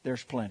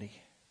 There's plenty.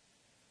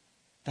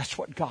 That's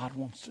what God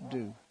wants to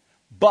do.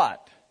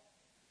 But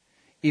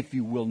if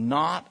you will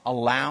not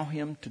allow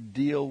Him to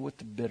deal with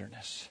the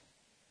bitterness,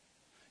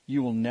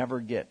 you will never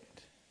get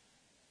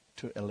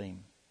to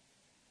Elim.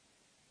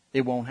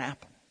 It won't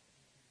happen.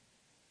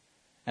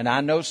 And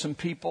I know some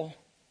people,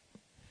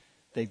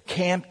 they've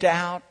camped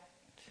out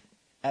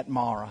at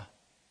Marah.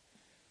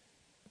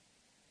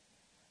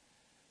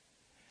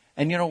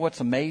 And you know what's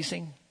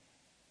amazing?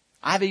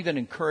 I've even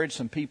encouraged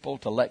some people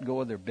to let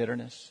go of their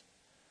bitterness.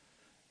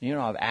 You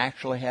know, I've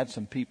actually had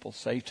some people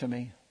say to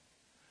me,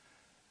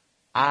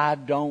 I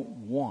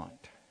don't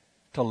want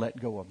to let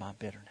go of my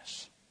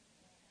bitterness.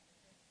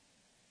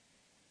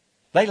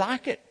 They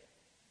like it.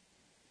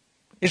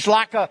 It's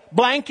like a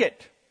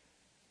blanket.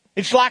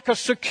 It's like a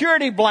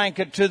security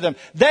blanket to them.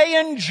 They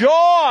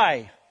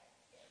enjoy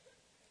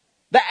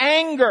the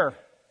anger,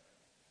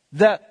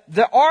 the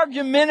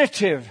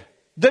argumentative,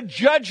 the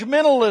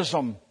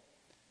judgmentalism,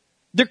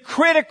 the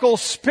critical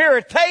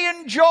spirit. They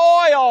enjoy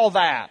all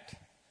that.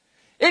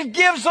 It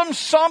gives them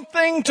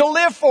something to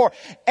live for.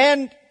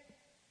 And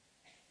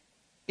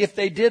if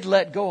they did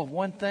let go of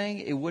one thing,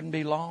 it wouldn't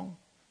be long.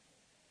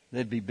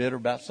 They'd be bitter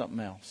about something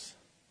else.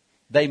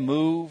 They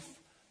move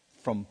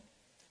from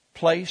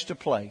place to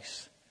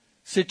place,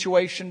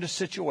 situation to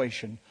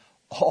situation,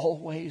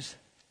 always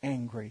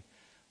angry,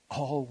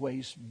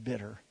 always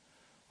bitter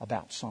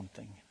about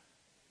something.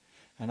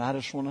 And I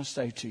just want to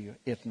say to you,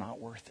 it's not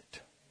worth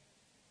it.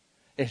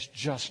 It's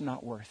just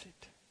not worth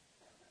it.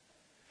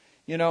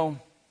 You know,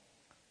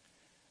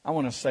 I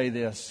want to say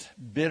this.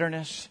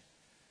 Bitterness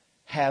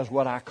has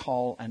what I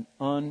call an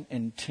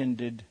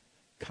unintended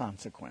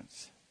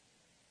consequence.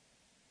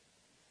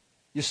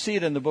 You see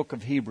it in the book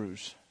of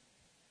Hebrews.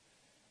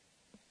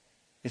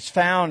 It's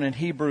found in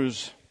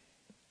Hebrews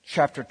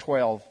chapter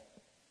 12,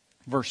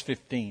 verse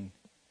 15.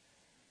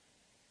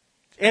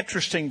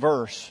 Interesting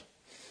verse.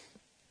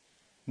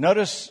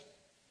 Notice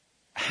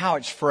how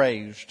it's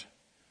phrased.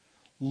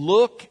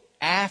 Look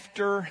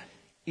after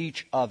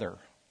each other,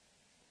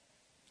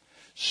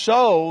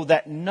 so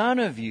that none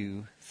of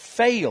you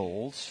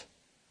fails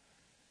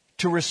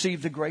to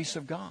receive the grace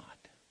of God.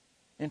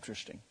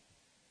 Interesting.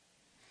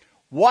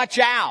 Watch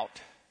out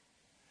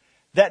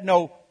that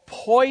no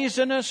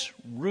poisonous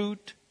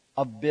root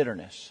of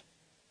bitterness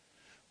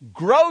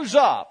grows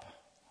up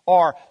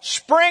or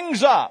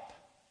springs up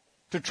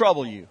to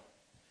trouble you.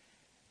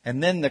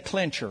 And then the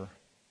clincher,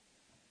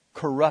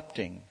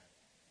 corrupting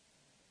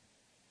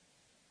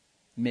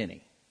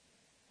many.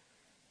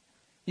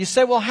 You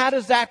say, well, how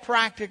does that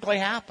practically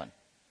happen?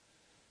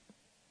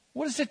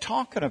 What is it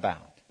talking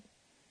about?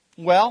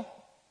 Well,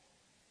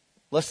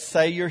 let's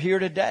say you're here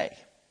today.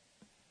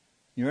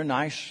 You're a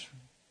nice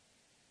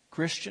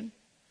Christian.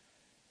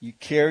 You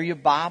carry your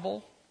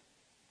Bible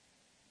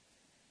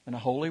in a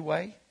holy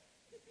way.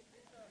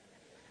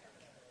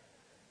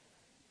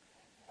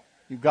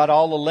 You've got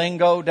all the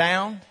lingo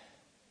down.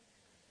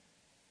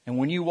 And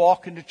when you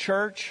walk into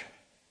church,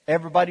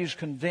 everybody's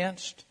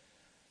convinced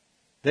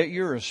that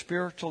you're as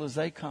spiritual as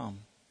they come.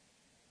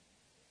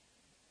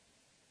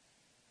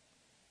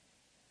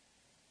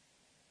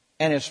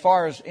 And as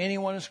far as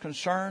anyone is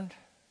concerned,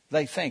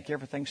 they think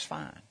everything's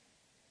fine.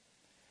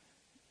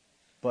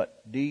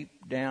 But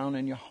deep down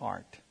in your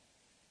heart,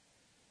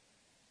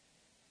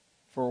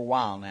 for a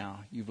while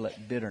now, you've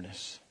let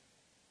bitterness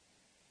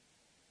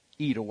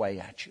eat away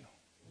at you.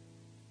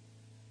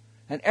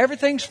 And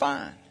everything's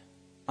fine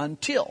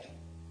until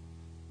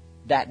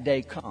that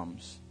day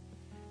comes.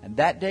 And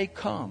that day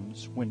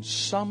comes when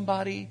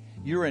somebody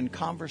you're in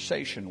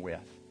conversation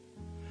with,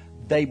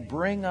 they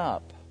bring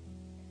up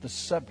the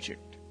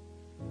subject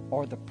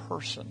or the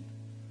person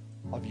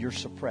of your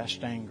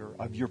suppressed anger,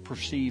 of your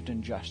perceived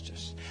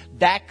injustice.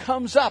 That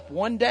comes up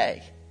one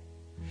day.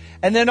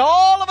 And then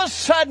all of a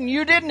sudden,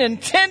 you didn't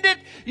intend it.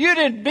 You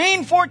didn't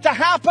mean for it to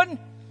happen.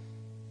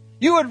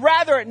 You would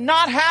rather it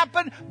not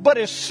happen. But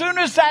as soon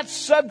as that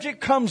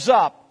subject comes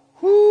up,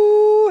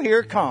 whoo, here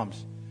it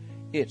comes.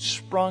 It's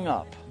sprung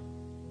up.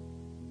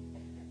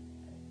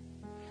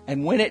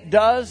 And when it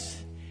does,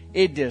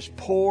 it just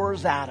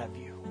pours out of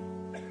you.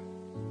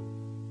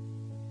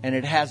 And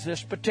it has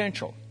this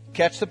potential.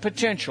 Catch the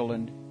potential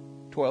in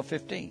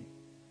 12:15.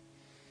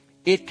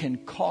 It can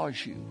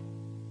cause you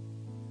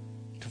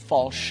to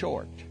fall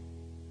short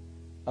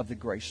of the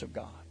grace of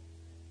God.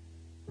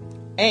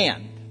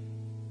 And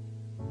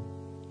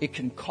it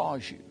can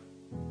cause you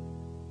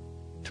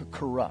to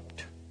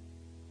corrupt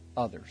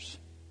others.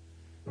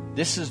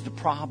 This is the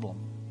problem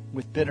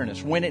with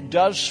bitterness. When it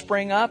does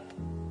spring up,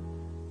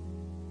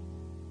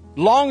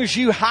 long as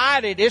you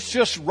hide it, it's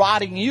just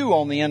rotting you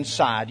on the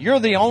inside. You're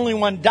the only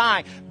one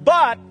dying.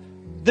 But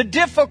the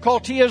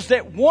difficulty is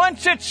that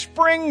once it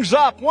springs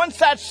up, once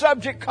that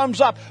subject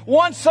comes up,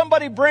 once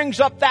somebody brings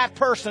up that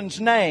person's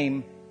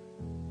name,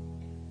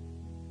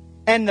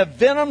 and the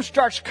venom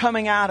starts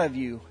coming out of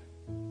you,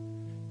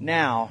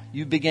 now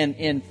you begin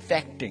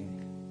infecting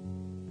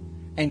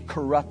and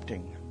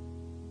corrupting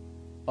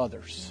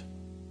others.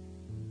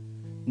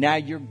 Now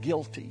you're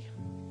guilty.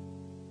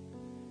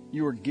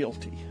 You are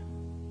guilty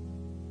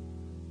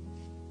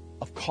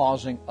of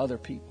causing other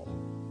people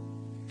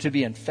to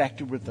be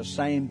infected with the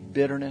same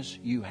bitterness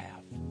you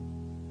have.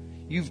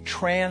 You've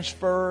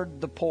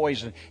transferred the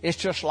poison. It's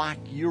just like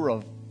you're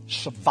a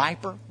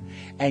viper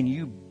and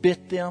you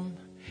bit them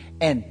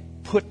and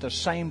put the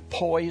same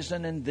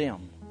poison in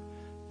them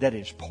that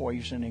is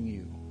poisoning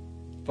you.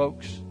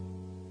 Folks,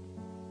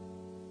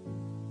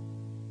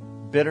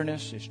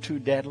 bitterness is too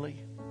deadly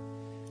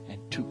and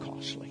too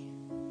costly.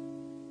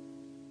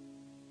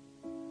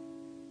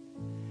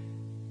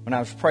 When I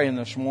was praying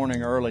this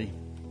morning early,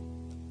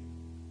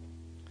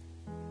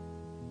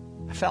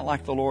 I felt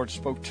like the Lord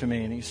spoke to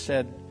me and He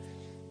said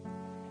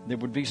there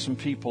would be some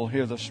people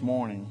here this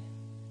morning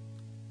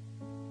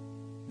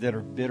that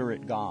are bitter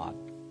at God.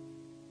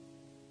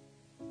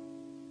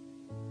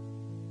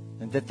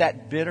 And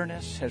that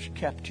bitterness has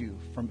kept you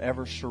from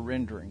ever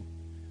surrendering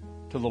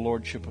to the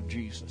Lordship of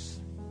Jesus.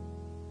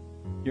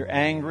 You're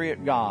angry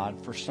at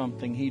God for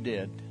something He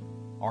did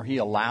or He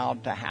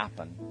allowed to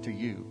happen to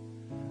you.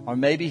 Or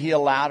maybe He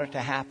allowed it to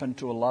happen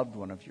to a loved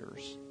one of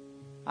yours.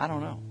 I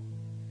don't know.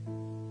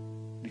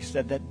 He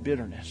said that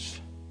bitterness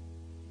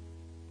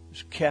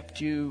has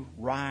kept you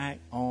right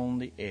on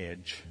the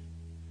edge.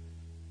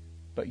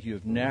 But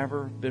you've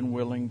never been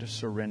willing to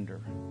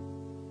surrender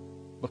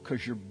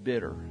because you're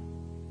bitter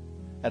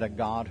at a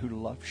God who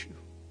loves you.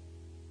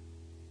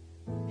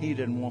 He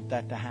didn't want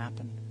that to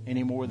happen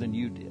any more than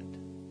you did.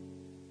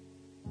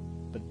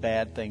 But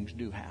bad things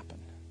do happen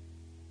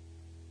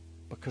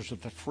because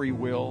of the free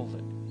will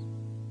that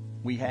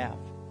we have.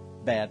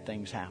 Bad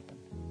things happen.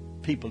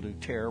 People do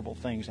terrible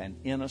things, and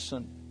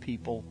innocent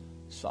people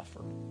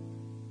suffer.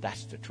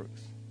 That's the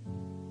truth.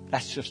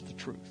 That's just the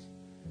truth.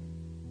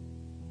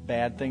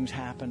 Bad things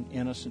happen,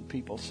 innocent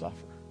people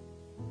suffer.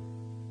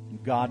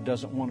 And God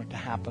doesn't want it to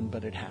happen,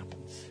 but it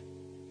happens.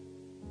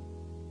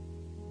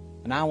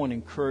 And I want to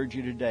encourage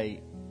you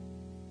today.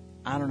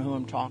 I don't know who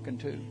I'm talking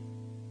to.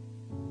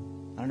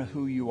 I don't know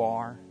who you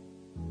are.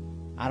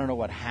 I don't know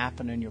what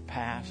happened in your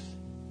past.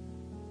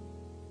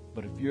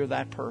 But if you're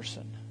that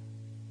person,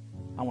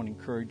 I want to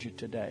encourage you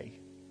today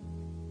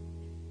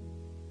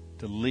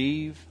to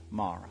leave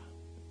Mara.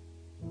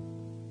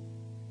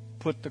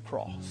 Put the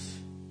cross.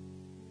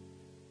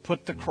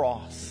 Put the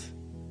cross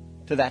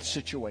to that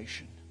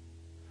situation.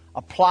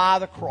 Apply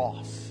the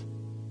cross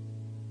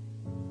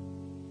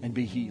and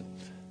be healed.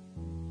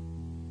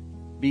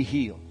 Be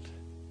healed.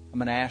 I'm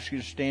going to ask you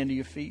to stand to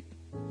your feet.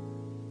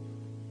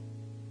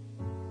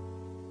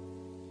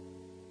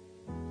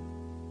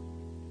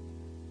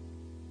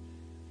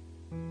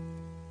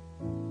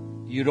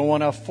 You don't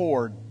want to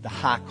afford the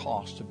high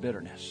cost of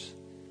bitterness.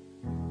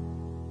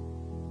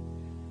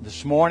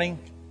 This morning,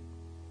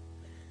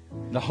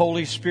 the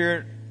Holy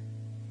Spirit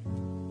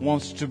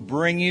wants to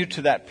bring you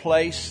to that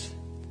place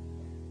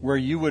where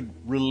you would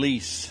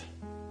release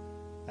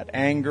that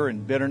anger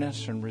and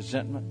bitterness and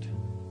resentment.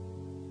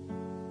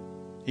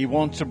 He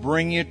wants to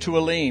bring you to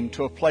Elim,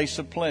 to a place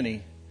of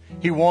plenty.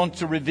 He wants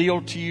to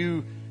reveal to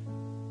you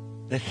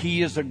that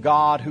He is a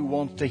God who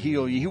wants to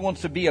heal you. He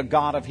wants to be a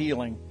God of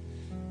healing.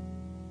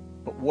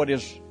 But what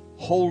is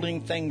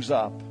holding things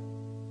up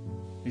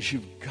is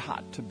you've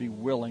got to be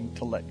willing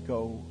to let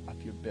go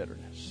of your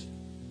bitterness.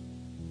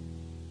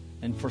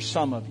 And for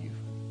some of you,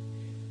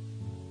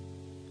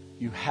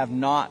 you have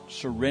not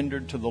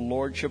surrendered to the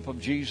Lordship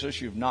of Jesus.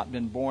 You've not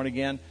been born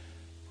again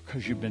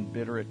because you've been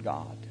bitter at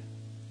God.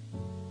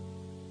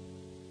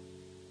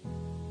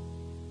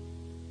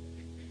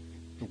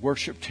 The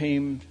worship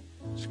team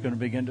is going to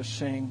begin to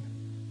sing.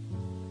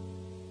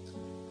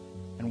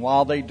 And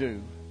while they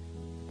do,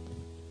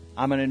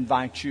 I'm going to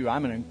invite you,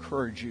 I'm going to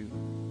encourage you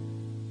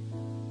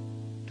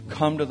to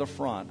come to the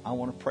front. I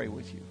want to pray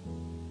with you.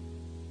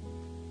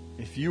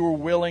 If you are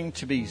willing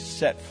to be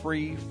set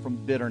free from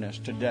bitterness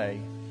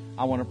today,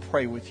 I want to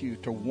pray with you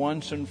to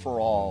once and for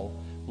all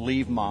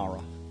leave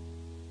Mara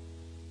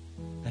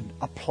and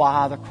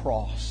apply the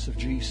cross of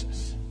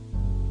Jesus.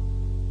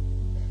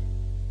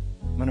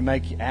 I'm going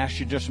to ask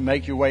you just to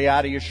make your way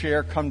out of your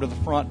chair, come to the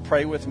front,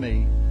 pray with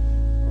me.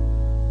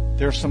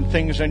 There's some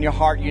things in your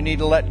heart you need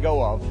to let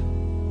go of.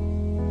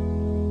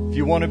 If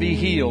you want to be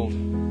healed,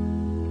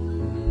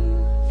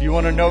 if you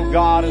want to know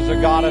God as a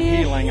God of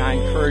healing, I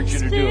encourage you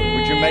to do it.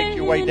 Would you make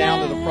your way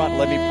down to the front?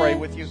 Let me pray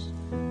with you.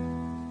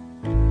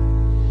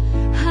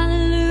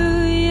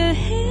 Hallelujah,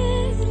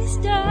 it is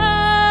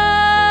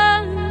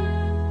done.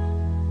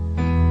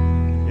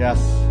 Yes.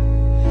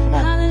 Come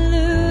on.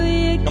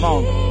 Hallelujah, come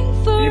on.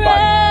 King Anybody?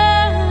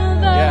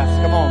 forever. Yes,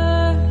 come on.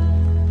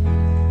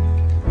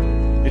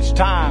 It's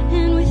time.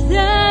 And we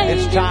thank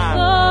It's you time.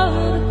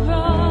 for the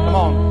cross. Come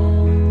on.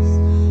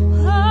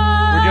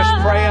 We're just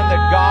praying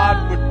that God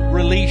would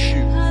release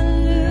you.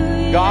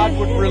 God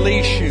would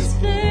release you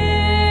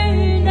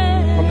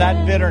from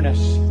that bitterness.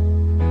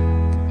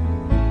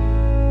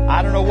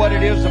 I don't know what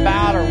it is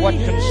about or what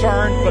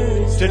concerns, but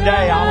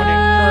today I want to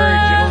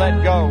encourage you to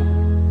let go.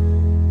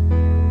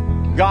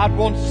 God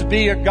wants to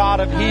be a God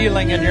of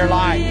healing in your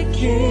life.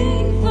 He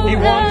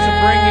wants to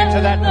bring you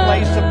to that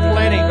place of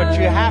plenty, but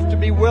you have to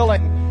be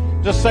willing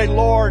to say,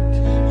 Lord,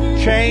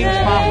 change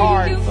my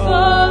heart.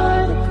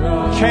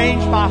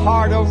 Change my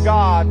heart, oh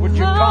God. Would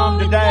you come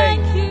today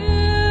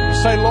and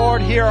say,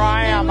 Lord, here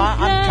I am.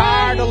 I'm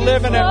tired of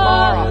living at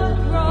Mara.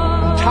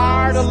 I'm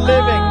tired of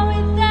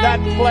living that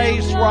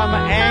place where I'm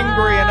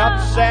angry and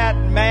upset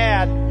and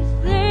mad.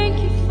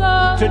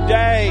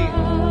 Today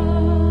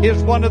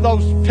is one of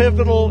those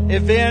pivotal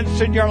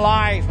events in your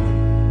life.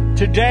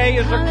 Today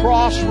is a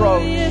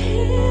crossroads.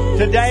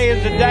 Today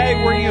is a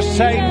day where you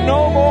say,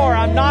 no more.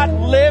 I'm not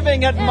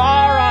living at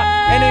Mara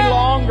any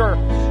longer.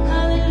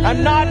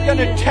 I'm not going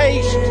to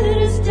taste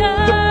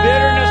the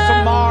bitterness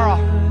of Mara.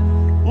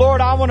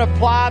 Lord, I want to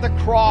apply the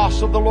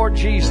cross of the Lord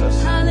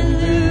Jesus.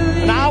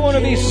 And I want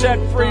to be set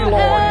free,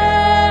 Lord.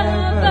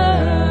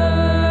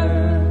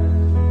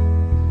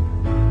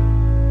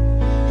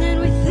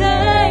 And we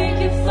thank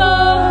you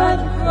for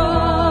the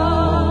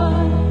cross.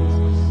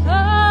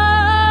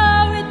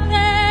 Oh, we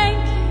thank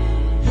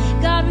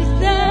you. God, we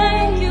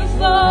thank you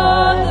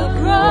for the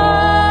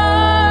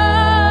cross.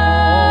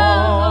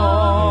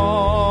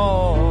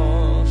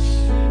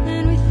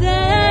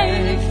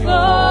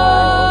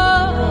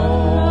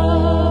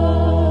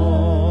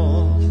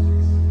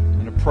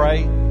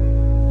 pray.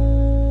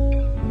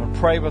 I'm going to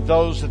pray with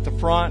those at the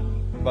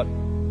front, but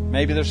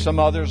maybe there's some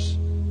others.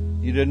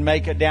 You didn't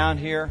make it down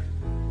here.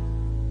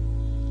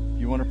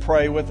 You want to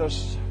pray with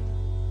us?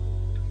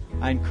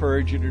 I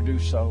encourage you to do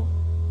so.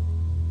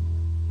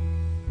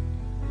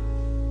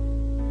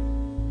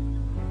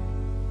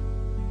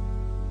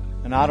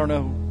 And I don't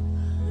know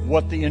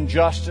what the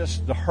injustice,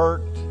 the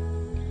hurt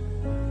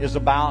is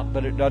about,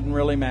 but it doesn't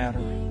really matter.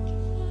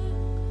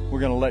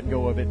 We're going to let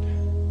go of it.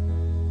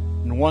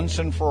 And once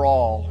and for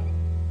all,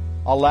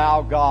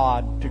 allow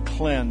God to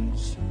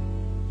cleanse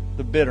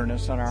the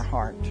bitterness in our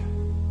heart.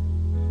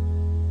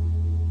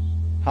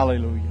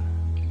 Hallelujah.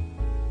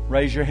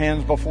 Raise your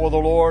hands before the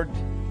Lord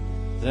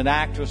as an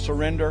act of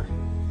surrender.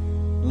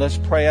 Let's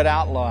pray it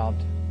out loud.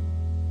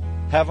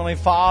 Heavenly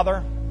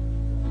Father,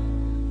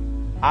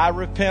 I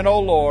repent, O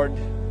Lord,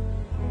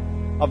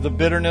 of the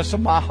bitterness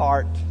of my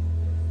heart.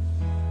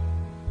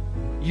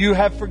 You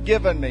have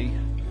forgiven me.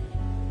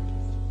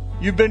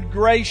 You've been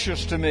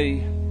gracious to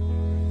me.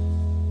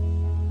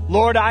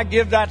 Lord, I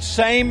give that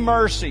same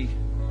mercy,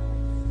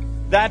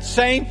 that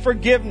same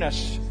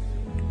forgiveness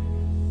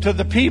to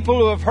the people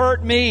who have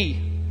hurt me,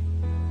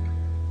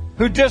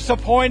 who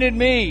disappointed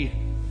me.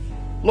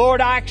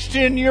 Lord, I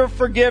extend your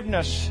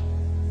forgiveness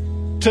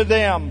to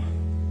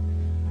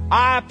them.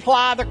 I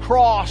apply the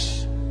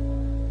cross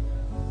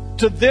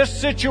to this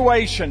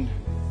situation,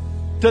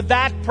 to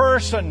that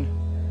person.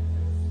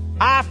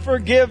 I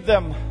forgive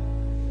them.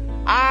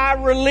 I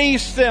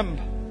release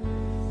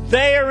them.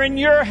 They are in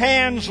your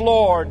hands,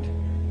 Lord.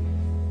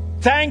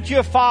 Thank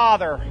you,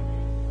 Father,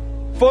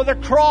 for the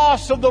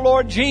cross of the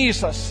Lord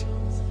Jesus.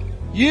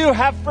 You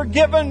have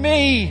forgiven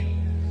me,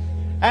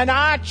 and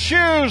I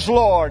choose,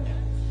 Lord,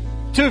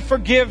 to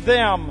forgive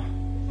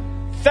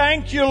them.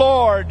 Thank you,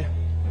 Lord.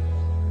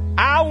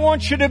 I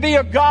want you to be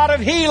a God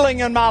of healing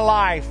in my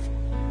life.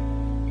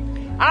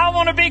 I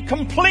want to be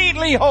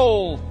completely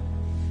whole,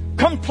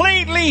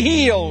 completely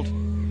healed.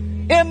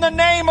 In the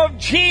name of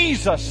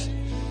Jesus,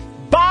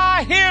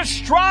 by His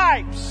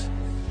stripes,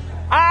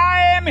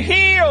 I am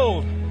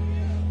healed.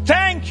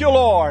 Thank you,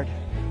 Lord.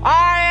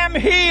 I am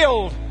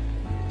healed.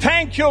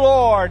 Thank you,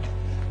 Lord,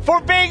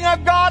 for being a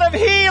God of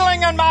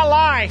healing in my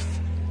life.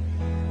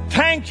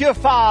 Thank you,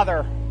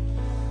 Father.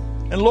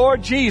 And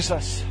Lord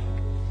Jesus,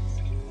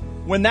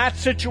 when that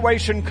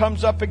situation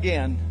comes up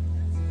again,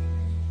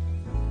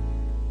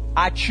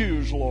 I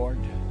choose, Lord,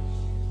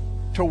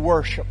 to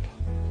worship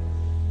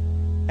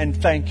and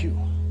thank you.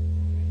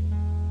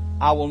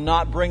 I will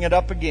not bring it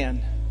up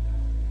again.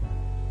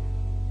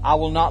 I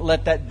will not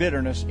let that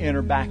bitterness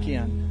enter back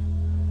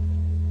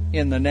in.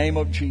 In the name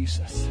of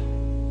Jesus.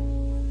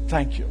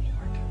 Thank you,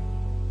 Lord.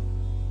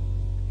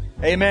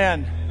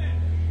 Amen.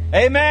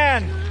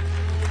 Amen.